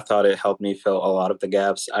 and I thought it helped me fill a lot of the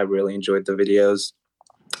gaps. I really enjoyed the videos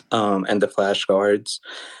and the flashcards,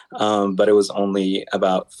 but it was only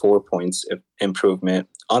about 4 points of improvement.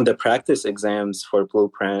 On the practice exams for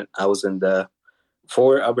Blueprint, I was in the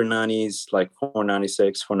 4 upper 90s, like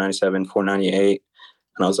 496, 497, 498.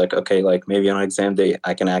 And I was like, okay, like maybe on exam day,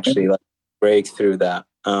 I can actually like break through that.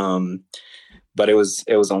 But it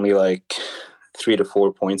was only like 3 to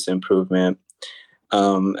 4 points improvement.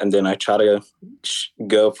 And then I try to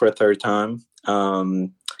go for a third time.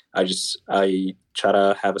 I try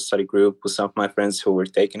to have a study group with some of my friends who were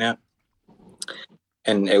taking it.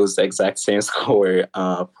 And it was the exact same score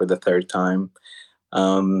for the third time.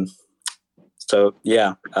 So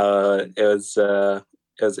yeah, it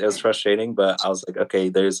was frustrating, but I was like, okay,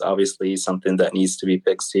 there's obviously something that needs to be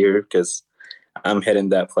fixed here because I'm hitting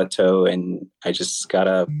that plateau, and I just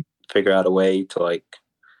gotta figure out a way to like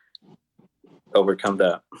overcome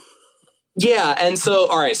that. Yeah, and so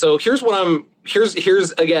all right, so here's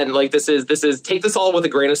again, like this is take this all with a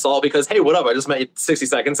grain of salt because hey, what up? I just met you 60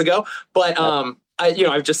 seconds ago, but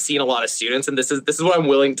I've just seen a lot of students, and this is what I'm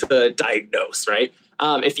willing to diagnose, right?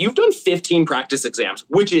 If you've done 15 practice exams,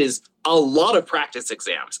 which is a lot of practice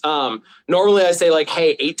exams, normally I say like,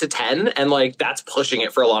 hey, 8 to 10, and like that's pushing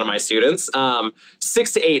it for a lot of my students.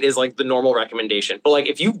 6 to 8 is like the normal recommendation. But like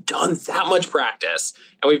if you've done that much practice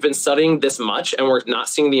and we've been studying this much and we're not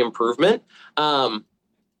seeing the improvement,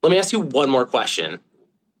 let me ask you one more question.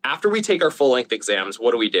 After we take our full-length exams, what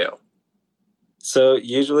do we do? So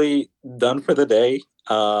usually done for the day.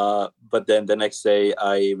 But then the next day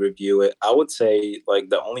I review it. I would say like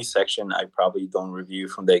the only section I probably don't review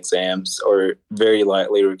from the exams or very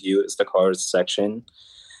lightly review is the cars section.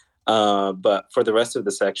 But for the rest of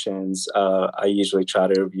the sections, I usually try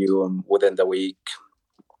to review them within the week.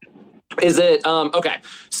 Is it, okay.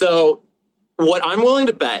 So what I'm willing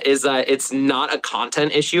to bet is that it's not a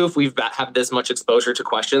content issue if we've have this much exposure to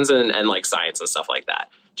questions and like science and stuff like that.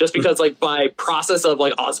 Just because like by process of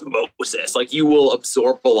like osmosis, like you will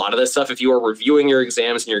absorb a lot of this stuff if you are reviewing your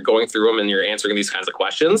exams and you're going through them and you're answering these kinds of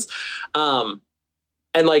questions. And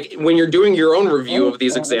like when you're doing your own review of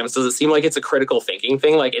these exams, does it seem like it's a critical thinking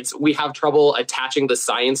thing? Like we have trouble attaching the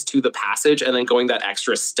science to the passage and then going that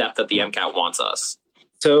extra step that the MCAT wants us.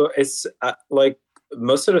 So it's like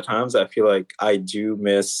most of the times I feel like I do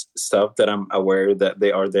miss stuff that I'm aware that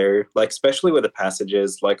they are there, like especially with the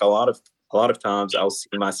passages. Like a lot of times I'll see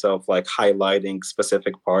myself like highlighting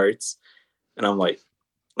specific parts, and I'm like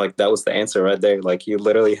that was the answer right there. Like you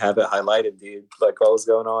literally have it highlighted, dude. Like what was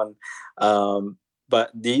going on?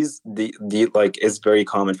 But the like it's very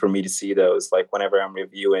common for me to see those. Like whenever I'm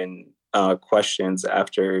reviewing questions,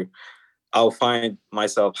 after I'll find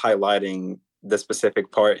myself highlighting the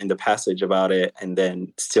specific part in the passage about it and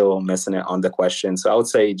then still missing it on the question. So I would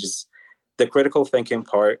say just the critical thinking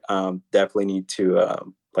part, definitely need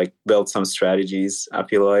to like build some strategies, I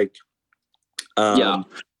feel like.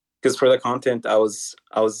 Because for the content, I was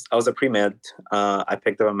a pre-med. I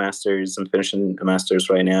picked up a master's. I'm finishing a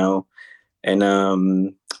master's right now. And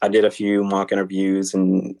I did a few mock interviews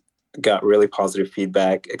and got really positive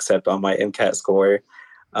feedback, except on my MCAT score.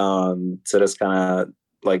 So that's kind of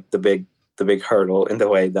like the big hurdle in the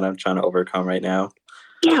way that I'm trying to overcome right now.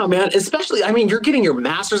 Yeah, man. Especially, I mean, you're getting your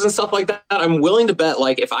master's and stuff like that. I'm willing to bet,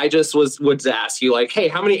 like, if I just would ask you, like, hey,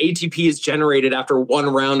 how many ATP is generated after one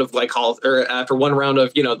round of glycol, or after one round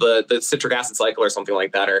of, the citric acid cycle or something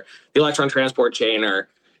like that, or the electron transport chain, or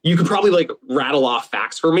you could probably like rattle off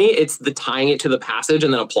facts for me. It's the tying it to the passage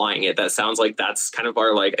and then applying it. That sounds like that's kind of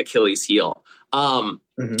our like Achilles heel.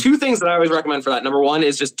 Two things that I always recommend for that. Number one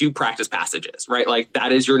is just do practice passages, right? Like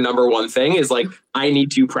that is your number one thing is like, I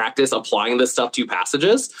need to practice applying this stuff to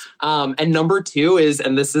passages. And number two is,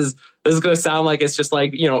 and this is going to sound like it's just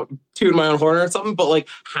like, tooting my own horn or something, but like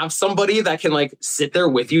have somebody that can like sit there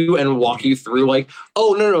with you and walk you through like,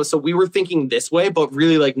 oh, no. So we were thinking this way, but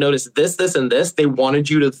really like notice this, and this, they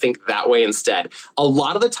wanted you to think that way instead. A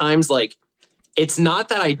lot of the times, like, it's not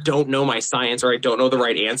that I don't know my science or I don't know the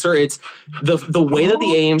right answer. It's the way that the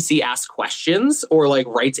AMC asks questions or like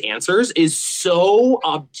writes answers is so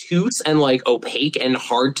obtuse and like opaque and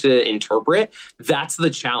hard to interpret. That's the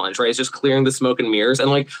challenge, right? It's just clearing the smoke and mirrors and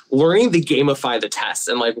like learning to gamify the tests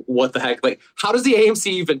and like what the heck, like how does the AMC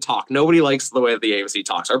even talk? Nobody likes the way that the AMC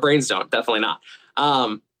talks. Our brains don't, definitely not.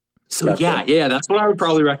 So yeah, that's what I would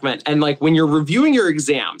probably recommend. And like when you're reviewing your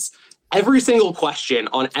exams, every single question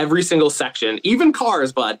on every single section, even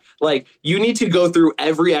cars, but like you need to go through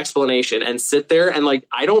every explanation and sit there and like,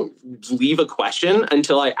 I don't leave a question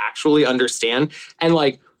until I actually understand and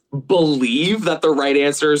like believe that the right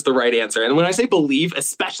answer is the right answer. And when I say believe,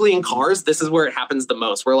 especially in cars, this is where it happens the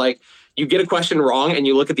most. Where like you get a question wrong and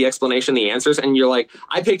you look at the explanation, the answers, and you're like,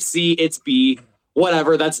 I picked C, it's B.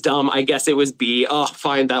 Whatever, that's dumb. I guess it was B. Oh,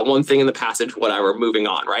 fine, that one thing in the passage, whatever, moving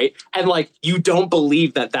on, right? And like, you don't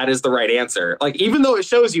believe that that is the right answer. Like, even though it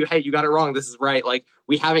shows you, hey, you got it wrong, this is right. Like,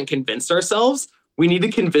 we haven't convinced ourselves. We need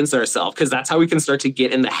to convince ourselves because that's how we can start to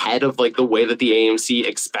get in the head of like the way that the AMC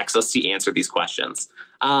expects us to answer these questions.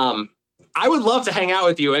 I would love to hang out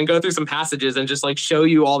with you and go through some passages and just like show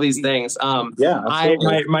you all these things. Yeah,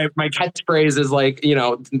 my catchphrase is like, you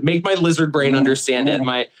know, make my lizard brain understand it.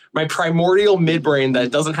 My primordial midbrain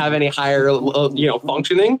that doesn't have any higher, you know,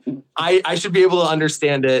 functioning. I should be able to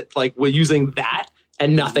understand it like with using that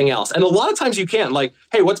and nothing else. And a lot of times you can like,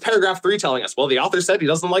 hey, what's paragraph 3 telling us? Well, the author said he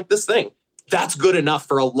doesn't like this thing. That's good enough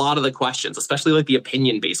for a lot of the questions, especially like the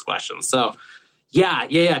opinion-based questions. So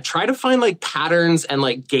yeah. Try to find like patterns and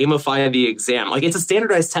like gamify the exam. Like it's a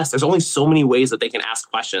standardized test. There's only so many ways that they can ask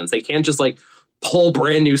questions. They can't just like pull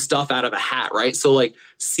brand new stuff out of a hat, right? So like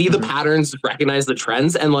see the patterns, recognize the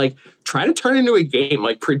trends, and like try to turn it into a game.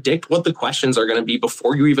 Like predict what the questions are going to be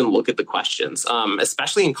before you even look at the questions,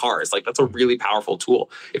 especially in cars. Like that's a really powerful tool.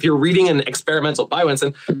 If you're reading an experimental, by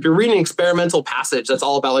Winston, if you're reading an experimental passage that's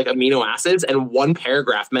all about like amino acids and one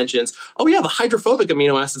paragraph mentions, oh yeah, the hydrophobic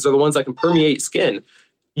amino acids are the ones that can permeate skin.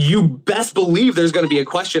 You best believe there's going to be a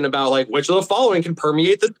question about like which of the following can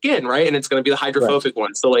permeate the skin, right? And it's going to be the hydrophobic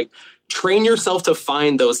one. So like train yourself to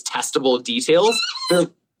find those testable details.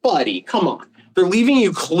 Buddy, come on. They're leaving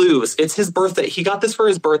you clues. It's his birthday. He got this for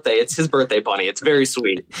his birthday. It's his birthday, Bunny. It's very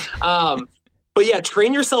sweet. But yeah,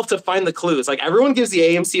 train yourself to find the clues. Like everyone gives the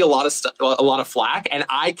AMC a lot of flack, and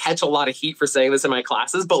I catch a lot of heat for saying this in my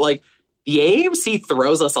classes. But like the AMC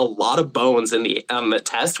throws us a lot of bones in the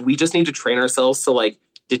test. We just need to train ourselves to like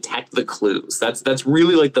detect the clues. That's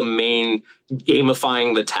really like the main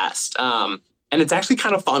gamifying the test. And it's actually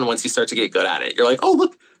kind of fun once you start to get good at it. You're like, oh,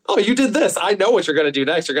 look, oh, you did this. I know what you're going to do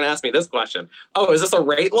next. You're going to ask me this question. Oh, is this a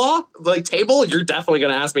rate law like table? You're definitely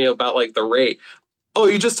going to ask me about like the rate. Oh,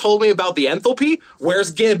 you just told me about the enthalpy?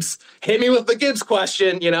 Where's Gibbs? Hit me with the Gibbs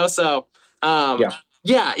question, you know? So,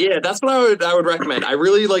 yeah, that's what I would recommend. I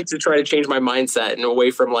really like to try to change my mindset and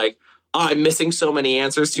away from like, oh, I'm missing so many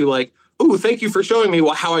answers to like, oh, thank you for showing me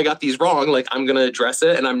how I got these wrong. Like, I'm going to address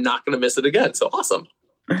it and I'm not going to miss it again. So awesome.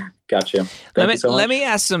 Gotcha. Let me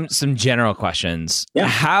ask some general questions. Yeah.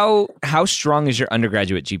 How strong is your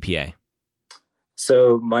undergraduate GPA?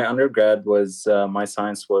 So my undergrad was my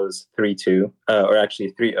science was 3.2 or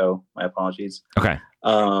actually 3.0. My apologies. Okay.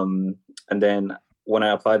 And then when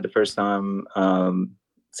I applied the first time,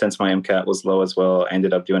 since my MCAT was low as well, I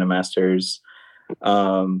ended up doing a master's.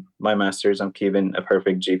 My master's, I'm keeping a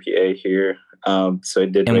perfect GPA here. So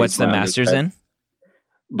it did. And what's the master's in?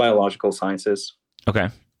 Biological sciences. Okay.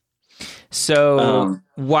 So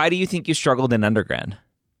why do you think you struggled in undergrad?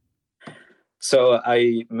 So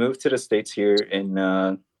I moved to the States here in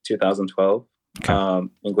 2012. Okay.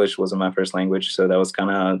 English wasn't my first language, so that was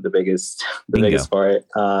kind of the biggest part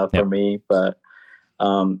for me. But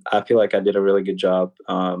I feel like I did a really good job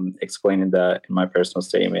explaining that in my personal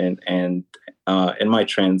statement and in my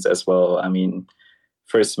trends as well. I mean,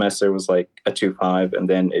 first semester was like a 2.5, and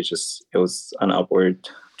then it was an upward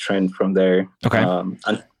trend from there. Okay.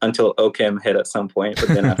 Until OChem hit at some point, but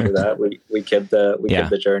then after that, we kept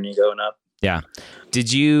the journey going up. Yeah.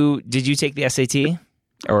 Did you take the SAT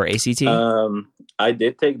or ACT? I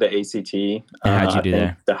did take the ACT. And how'd you do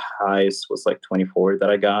there? The highest was like 24 that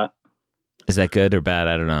I got. Is that good or bad?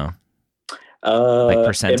 I don't know. Like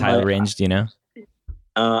percentile range, do you know?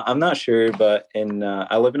 I'm not sure, but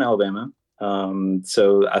I live in Alabama.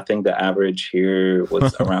 So I think the average here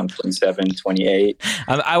was around 27, 28.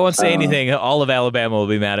 I won't say anything. All of Alabama will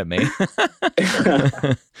be mad at me.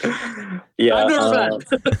 Yeah. I'm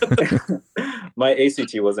nervous. My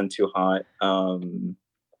ACT wasn't too hot.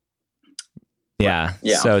 Yeah.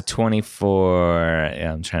 So 24.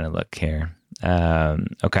 Yeah, I'm trying to look here.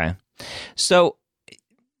 Okay. So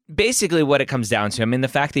basically what it comes down to, I mean, the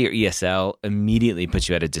fact that your ESL immediately puts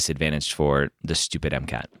you at a disadvantage for the stupid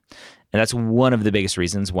MCAT. And that's one of the biggest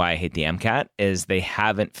reasons why I hate the MCAT is they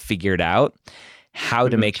haven't figured out how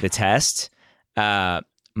to make the test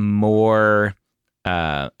more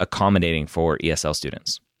accommodating for ESL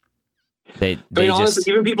students.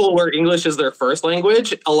 Honestly, even people where English is their first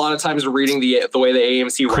language, a lot of times reading the way the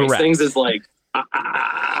AMC writes things is like,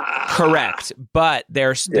 Correct. But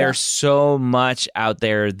there's so much out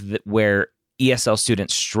there where ESL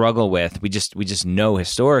students struggle with. We just know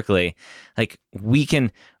historically, like we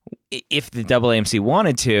can, if the AAMC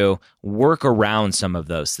wanted to, work around some of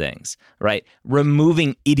those things, right?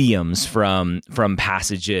 Removing idioms from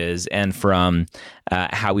passages and from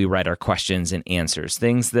how we write our questions and answers,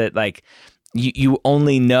 things that like you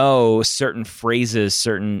only know certain phrases,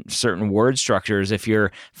 certain word structures if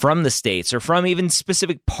you're from the States or from even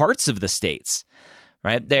specific parts of the States.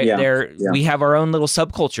 Right. We have our own little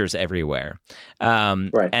subcultures everywhere.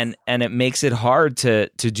 Right. And it makes it hard to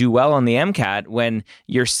do well on the MCAT when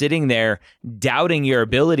you're sitting there doubting your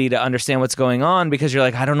ability to understand what's going on because you're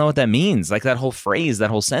like, I don't know what that means. Like that whole phrase, that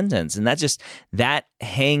whole sentence. And that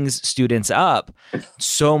hangs students up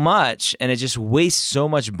so much. And it just wastes so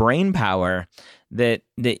much brain power that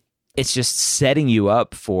it's just setting you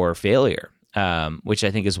up for failure. Which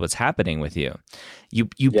I think is what's happening with you.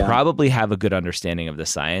 You probably have a good understanding of the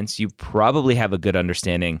science. You probably have a good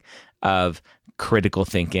understanding of critical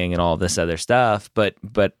thinking and all this other stuff, but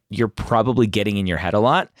you're probably getting in your head a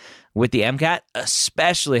lot with the MCAT,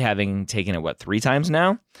 especially having taken it, 3 times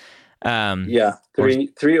now?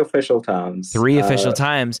 Three official times. 3 official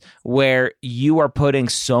times where you are putting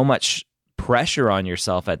so much pressure on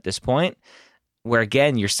yourself at this point, where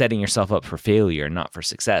again, you're setting yourself up for failure, not for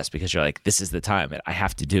success, because you're like, this is the time. I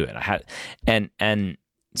have to do it. And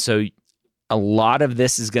so a lot of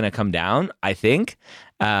this is going to come down, I think,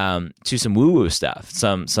 to some woo-woo stuff,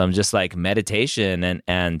 some just like meditation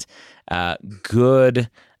and good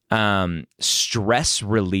stress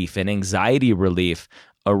relief and anxiety relief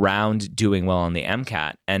around doing well on the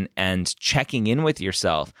MCAT and checking in with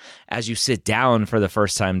yourself as you sit down for the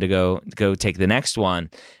first time to go take the next one,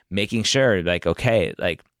 making sure like, okay,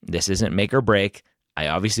 like this isn't make or break. I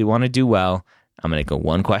obviously want to do well. I'm going to go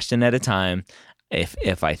one question at a time.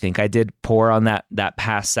 If I think I did poor on that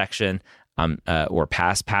past section, or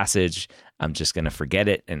past passage, I'm just going to forget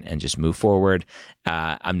it and just move forward.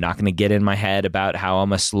 I'm not going to get in my head about how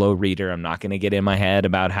I'm a slow reader. I'm not going to get in my head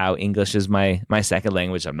about how English is my second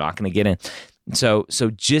language. I'm not going to get in. So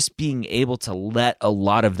just being able to let a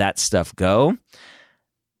lot of that stuff go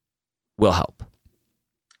will help.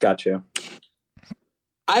 Gotcha.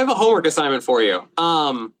 I have a homework assignment for you.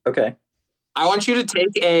 Okay. I want you to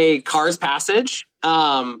take a Cars passage,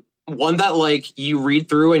 one that like you read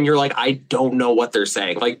through and you're like, I don't know what they're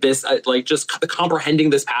saying. Like this, like just comprehending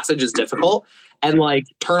this passage is difficult. And like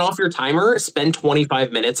turn off your timer, spend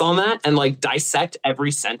 25 minutes on that, and like dissect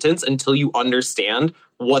every sentence until you understand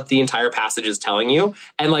what the entire passage is telling you.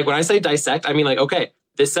 And like when I say dissect, I mean like, okay,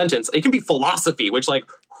 this sentence, it can be philosophy, which like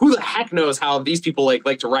who the heck knows how these people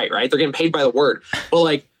like to write, right? They're getting paid by the word. But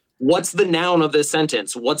like, what's the noun of this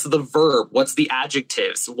sentence? What's the verb? What's the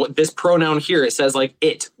adjectives? What this pronoun here, it says like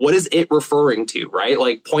it. What is it referring to, right?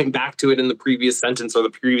 Like point back to it in the previous sentence or the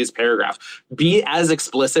previous paragraph. Be as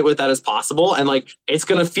explicit with that as possible. And like, it's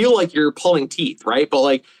going to feel like you're pulling teeth, right? But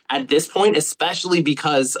like at this point, especially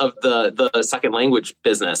because of the second language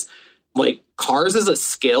business, like Cars is a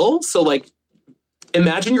skill. So like,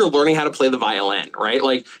 imagine you're learning how to play the violin, right?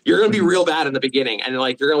 Like you're going to be real bad in the beginning and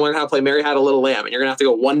like, you're going to learn how to play Mary Had a Little Lamb and you're going to have to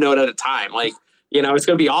go one note at a time. Like, you know, it's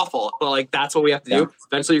going to be awful, but like, that's what we have to do.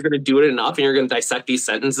 Eventually you're going to do it enough and you're going to dissect these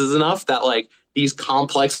sentences enough that like these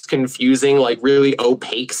complex, confusing, like really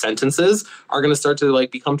opaque sentences are going to start to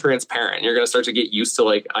like become transparent. You're going to start to get used to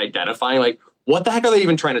like identifying like, what the heck are they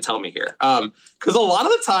even trying to tell me here? Because a lot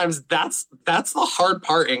of the times that's the hard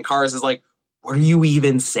part in Cars is like, what are you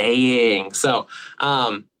even saying? So,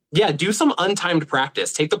 do some untimed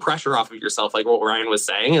practice. Take the pressure off of yourself, like what Ryan was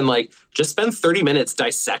saying, and like just spend 30 minutes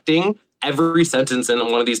dissecting every sentence in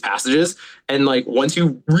one of these passages. And like once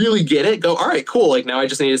you really get it, go, all right, cool. Like now I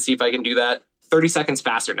just need to see if I can do that 30 seconds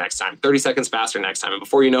faster next time, 30 seconds faster next time. And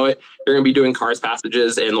before you know it, you're going to be doing Cars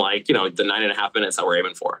passages in like, the 9.5 minutes that we're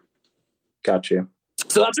aiming for. Got you.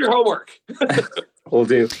 So that's your homework. We'll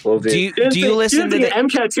do. Do you listen to the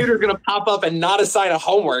MCAT tutor going to pop up and not assign a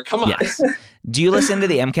homework? Come on. Yes. Do you listen to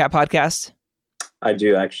the MCAT podcast? I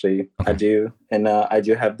do actually. Okay. I do, and I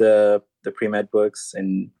do have the pre-med books.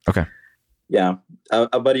 And okay, yeah,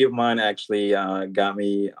 a buddy of mine actually got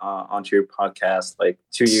me onto your podcast like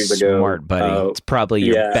 2 years ago. Smart buddy. It's probably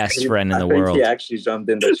your best friend in the world. He actually jumped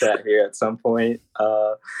in the chat here at some point.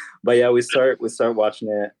 But yeah, we start watching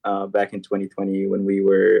it back in 2020 when we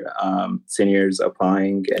were seniors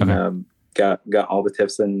applying, and got all the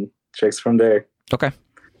tips and tricks from there. Okay.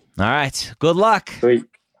 All right. Good luck. Sweet.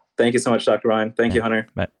 Thank you so much, Dr. Ryan. Thank you, Hunter.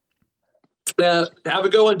 Bye. Have a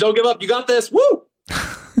good one. Don't give up. You got this. Woo!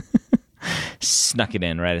 Snuck it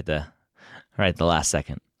in right at the last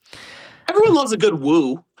second. Everyone loves a good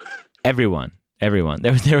woo. Everyone.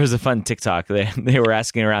 There was a fun TikTok. They were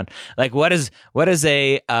asking around, like, what is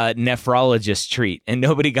a nephrologist treat? And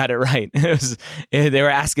nobody got it right. They were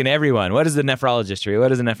asking everyone, what is the nephrologist treat?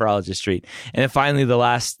 What is a nephrologist treat? And then finally, the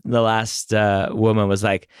last woman was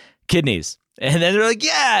like, kidneys. And then they're like,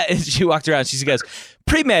 yeah. And she walked around. She goes,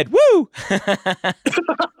 pre-med, woo!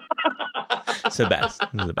 It's the best.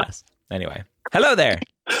 It's the best. Anyway, hello there.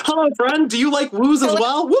 Hello, friend. Do you like woos as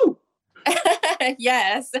well? Woo!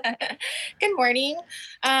 Yes. Good morning.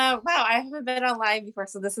 Wow, I haven't been on live before,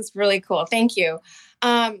 so this is really cool. Thank you.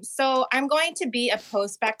 So I'm going to be a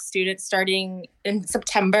post-bac student starting in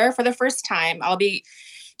September for the first time. I'll be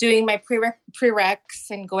doing my prereqs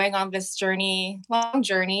and going on this long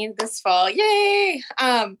journey this fall. Yay!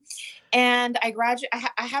 And I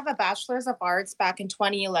have a bachelor's of arts back in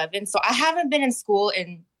 2011, so I haven't been in school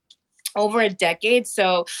in over a decade.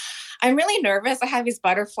 So I'm really nervous. I have these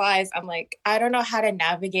butterflies. I'm like, I don't know how to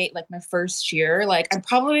navigate like my first year. Like, I'm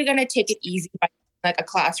probably going to take it easy by like a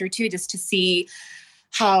class or two just to see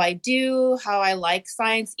how I do, how I like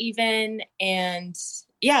science even. And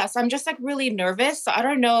yeah, so I'm just like really nervous. So I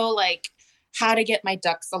don't know like how to get my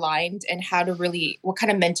ducks aligned and what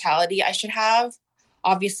kind of mentality I should have,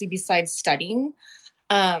 obviously besides studying.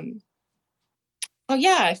 Oh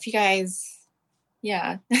yeah, if you guys,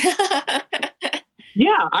 yeah.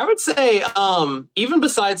 Yeah, I would say even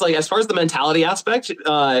besides like as far as the mentality aspect,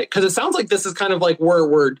 because it sounds like this is kind of like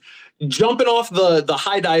we're jumping off the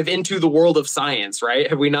high dive into the world of science, right?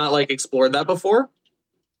 Have we not like explored that before?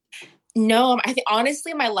 No, I think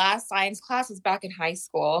honestly, my last science class was back in high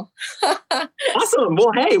school. Awesome.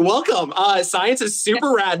 Well, hey, welcome. Science is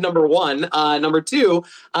super rad, number one. Number two,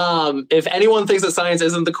 if anyone thinks that science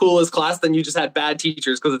isn't the coolest class, then you just had bad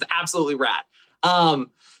teachers because it's absolutely rad.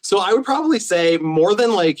 So I would probably say more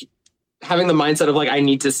than like having the mindset of like, I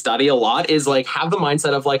need to study a lot is like, have the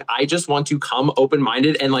mindset of like, I just want to come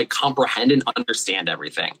open-minded and like comprehend and understand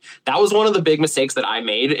everything. That was one of the big mistakes that I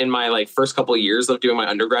made in my like first couple of years of doing my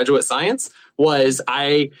undergraduate science was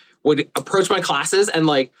I would approach my classes and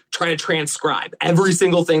like try to transcribe every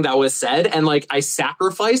single thing that was said. And like, I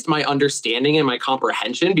sacrificed my understanding and my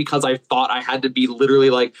comprehension because I thought I had to be literally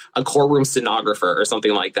like a courtroom stenographer or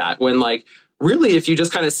something like that. When like, really, if you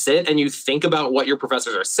just kind of sit and you think about what your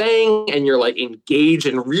professors are saying and you're like engaged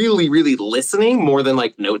and really, really listening more than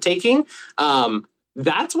like note taking,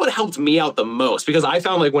 that's what helped me out the most because I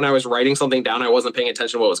found like when I was writing something down, I wasn't paying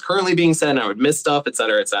attention to what was currently being said and I would miss stuff, et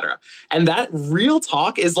cetera, et cetera. And that real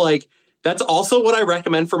talk is like, that's also what I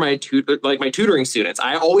recommend for my tutoring students.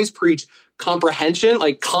 I always preach comprehension,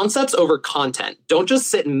 like concepts over content. Don't just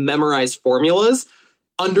sit and memorize formulas.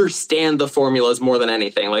 Understand the formulas more than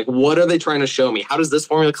anything. Like, what are they trying to show me? How does this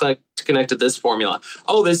formula connect to this formula?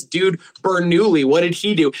 Oh, this dude Bernoulli, what did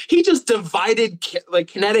he do? He just divided like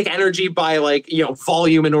kinetic energy by like,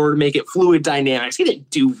 volume in order to make it fluid dynamics. He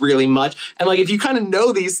didn't do really much. And like, if you kind of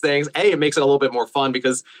know these things, it makes it a little bit more fun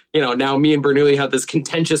because, now me and Bernoulli have this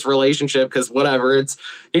contentious relationship because whatever,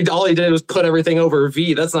 all he did was put everything over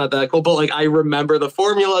V. That's not that cool. But like, I remember the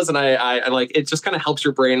formulas and I like, it just kind of helps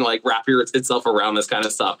your brain like wrap itself around this kind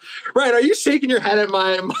of stuff. Right. Are you shaking your head at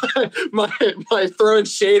my throwing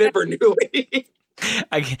shade at Bernoulli?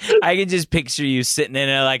 I can just picture you sitting in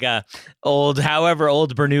a however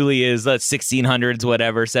old Bernoulli is, 1600s,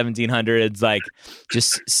 whatever, 1700s, like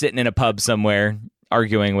just sitting in a pub somewhere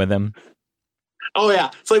arguing with him. Oh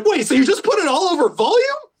yeah. It's like, wait, so you just put it all over volume?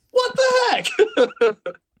 What the heck?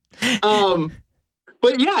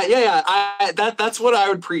 But yeah. That's what I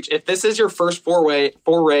would preach. If this is your first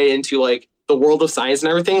foray into like the world of science and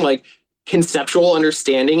everything, like conceptual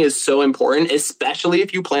understanding is so important, especially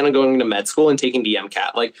if you plan on going to med school and taking the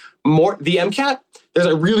MCAT. The MCAT, there's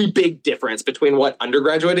a really big difference between what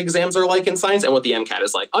undergraduate exams are like in science and what the MCAT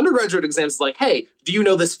is like. Undergraduate exams is like, hey, do you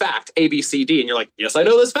know this fact, A, B, C, D? And you're like, yes, I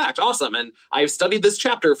know this fact. Awesome. And I've studied this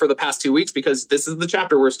chapter for the past 2 weeks because this is the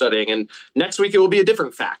chapter we're studying. And next week it will be a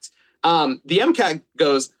different fact. The MCAT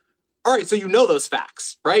goes, all right, so you know those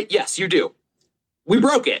facts, right? Yes, you do. We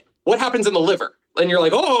broke it. What happens in the liver? And you're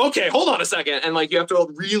like, oh, okay, hold on a second. And like, you have to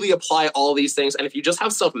really apply all these things. And if you just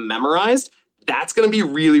have stuff memorized, that's going to be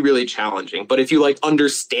really, really challenging. But if you like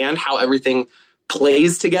understand how everything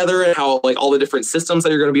plays together and how like all the different systems that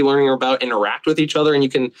you're going to be learning about interact with each other, and you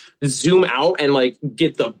can zoom out and like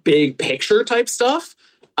get the big picture type stuff,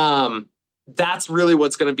 that's really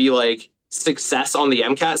what's going to be like success on the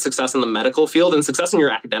MCAT, success in the medical field, and success in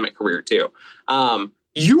your academic career too.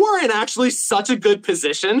 You are in actually such a good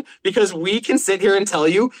position because we can sit here and tell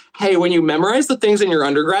you, hey, when you memorize the things in your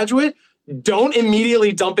undergraduate, don't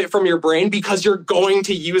immediately dump it from your brain because you're going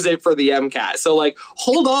to use it for the MCAT. So like,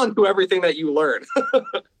 hold on to everything that you learn.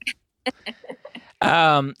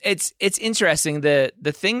 It's interesting.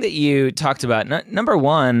 The thing that you talked about, number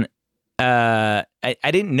one, I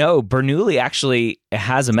didn't know Bernoulli actually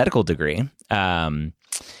has a medical degree.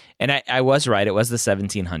 And I was right. It was the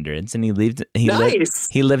 1700s, and he lived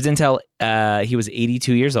until he was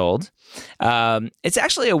 82 years old. It's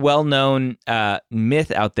actually a well-known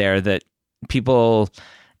myth out there that people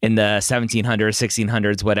in the 1700s,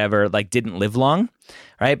 1600s, whatever, like didn't live long,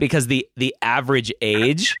 right? Because the average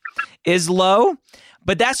age is low.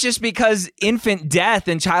 But that's just because infant death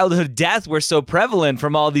and childhood death were so prevalent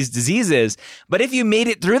from all these diseases. But if you made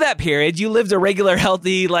it through that period, you lived a regular,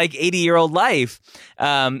 healthy, like 80-year-old life.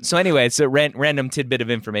 So anyway, it's a random tidbit of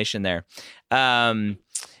information there. But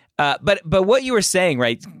what you were saying,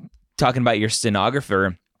 right, talking about your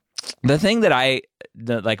stenographer, the thing that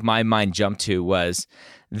my mind jumped to was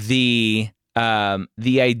the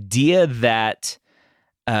idea that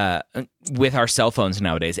with our cell phones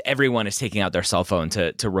nowadays, everyone is taking out their cell phone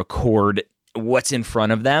to record what's in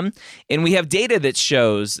front of them. And we have data that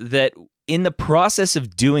shows that in the process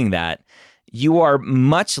of doing that, you are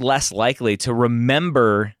much less likely to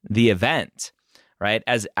remember the event, right?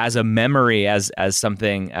 As a memory, as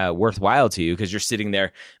something worthwhile to you, because you're sitting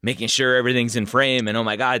there making sure everything's in frame and, oh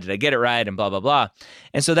my God, did I get it right? And blah, blah, blah.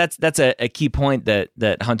 And so that's a key point that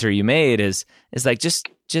Hunter, you made is like, just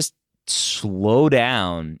slow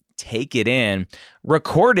down, take it in,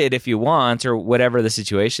 record it if you want, or whatever the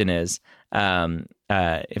situation is.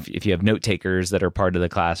 If you have note takers that are part of the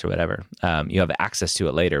class or whatever, you have access to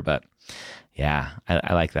it later. But yeah,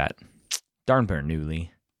 I like that. Darn Bernoulli.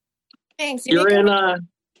 Thanks. You're in. Yeah,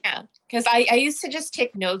 because I used to just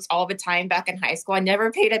take notes all the time back in high school. I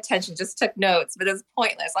never paid attention, just took notes, but it was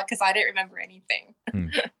pointless, like because I didn't remember anything.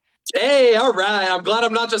 Hey, all right. I'm glad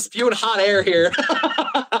I'm not just spewing hot air here.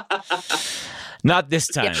 Not this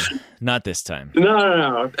time. Yeah. Not this time.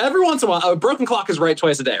 No. Every once in a while, a broken clock is right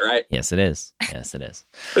twice a day, right? Yes, it is.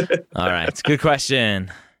 All right. Good question.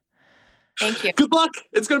 Thank you. Good luck.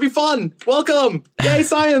 It's going to be fun. Welcome. Yay,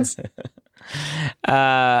 science.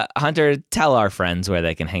 Hunter, tell our friends where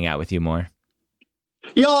they can hang out with you more.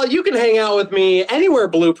 Y'all, you can hang out with me anywhere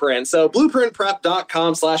Blueprint. So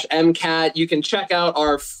blueprintprep.com/MCAT. You can check out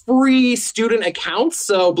our free student accounts.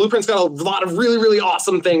 So Blueprint's got a lot of really, really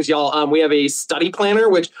awesome things, y'all. We have a study planner,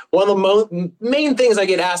 which one of the main things I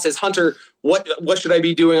get asked is, Hunter, what should I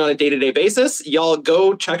be doing on a day-to-day basis? Y'all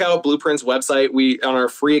go check out Blueprint's website. On our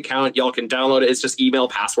free account, y'all can download it. It's just email,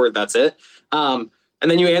 password. That's it. And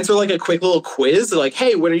then you answer like a quick little quiz, like,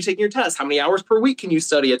 hey, when are you taking your test? How many hours per week can you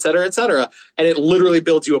study, et cetera, et cetera. And it literally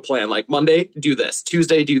builds you a plan. Like Monday, do this.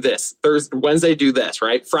 Tuesday, do this. Wednesday, do this,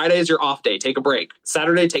 right? Friday is your off day. Take a break.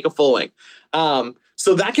 Saturday, take a full length.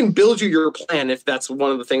 So that can build you your plan if that's one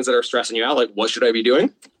of the things that are stressing you out. Like, what should I be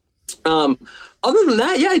doing? Other than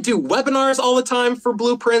that, yeah, I do webinars all the time for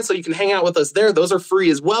Blueprint, so you can hang out with us there. Those are free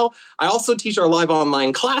as well. I also teach our live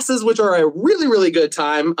online classes, which are a really, really good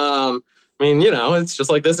time. I mean, it's just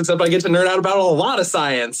like this, except I get to nerd out about a lot of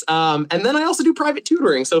science. And then I also do private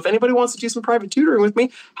tutoring. So if anybody wants to do some private tutoring with me,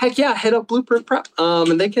 heck yeah, hit up Blueprint Prep,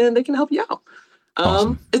 and they can help you out.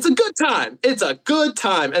 Awesome. It's a good time. It's a good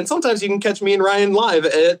time. And sometimes you can catch me and Ryan live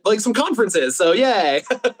at like some conferences. So yay.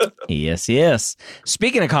 Yes.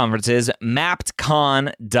 Speaking of conferences,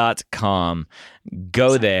 mappedcon.com.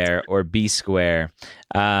 Go there, or B Square,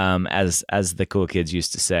 as the cool kids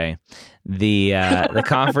used to say. The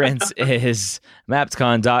conference is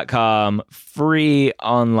mappedcon.com, free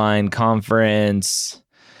online conference.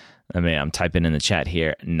 I'm typing in the chat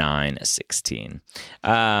here, 9/16.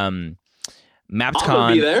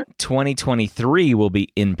 MappedCon 2023 will be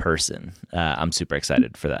in person. I'm super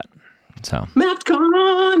excited for that. So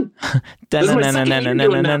MappedCon.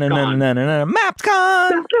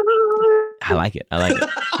 MappedCon. I like it. All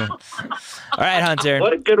right, Hunter.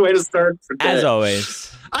 What a good way to start. As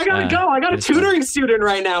always. I gotta go. I got a tutoring student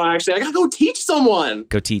right now, actually. I gotta go teach someone.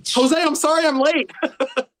 Go teach. Jose, I'm sorry I'm late.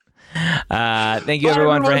 Thank you,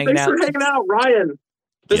 everyone, for hanging out. Thanks for hanging out, Ryan.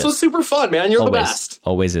 This was super fun, man. You're the best.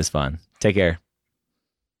 Always is fun. Take care.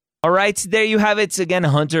 All right, there you have it. Again,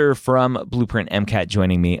 Hunter from Blueprint MCAT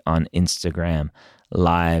joining me on Instagram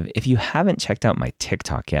Live. If you haven't checked out my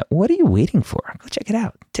TikTok yet, what are you waiting for? Go check it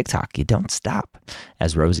out. TikTok, you don't stop,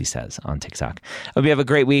 as Rosie says on TikTok. Hope you have a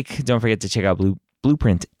great week. Don't forget to check out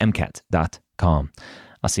blueprintmcat.com.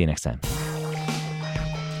 I'll see you next time.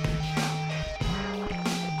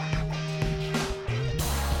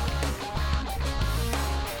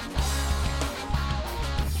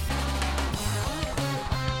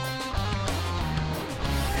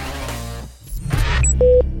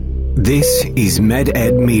 This is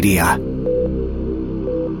MedEd Media.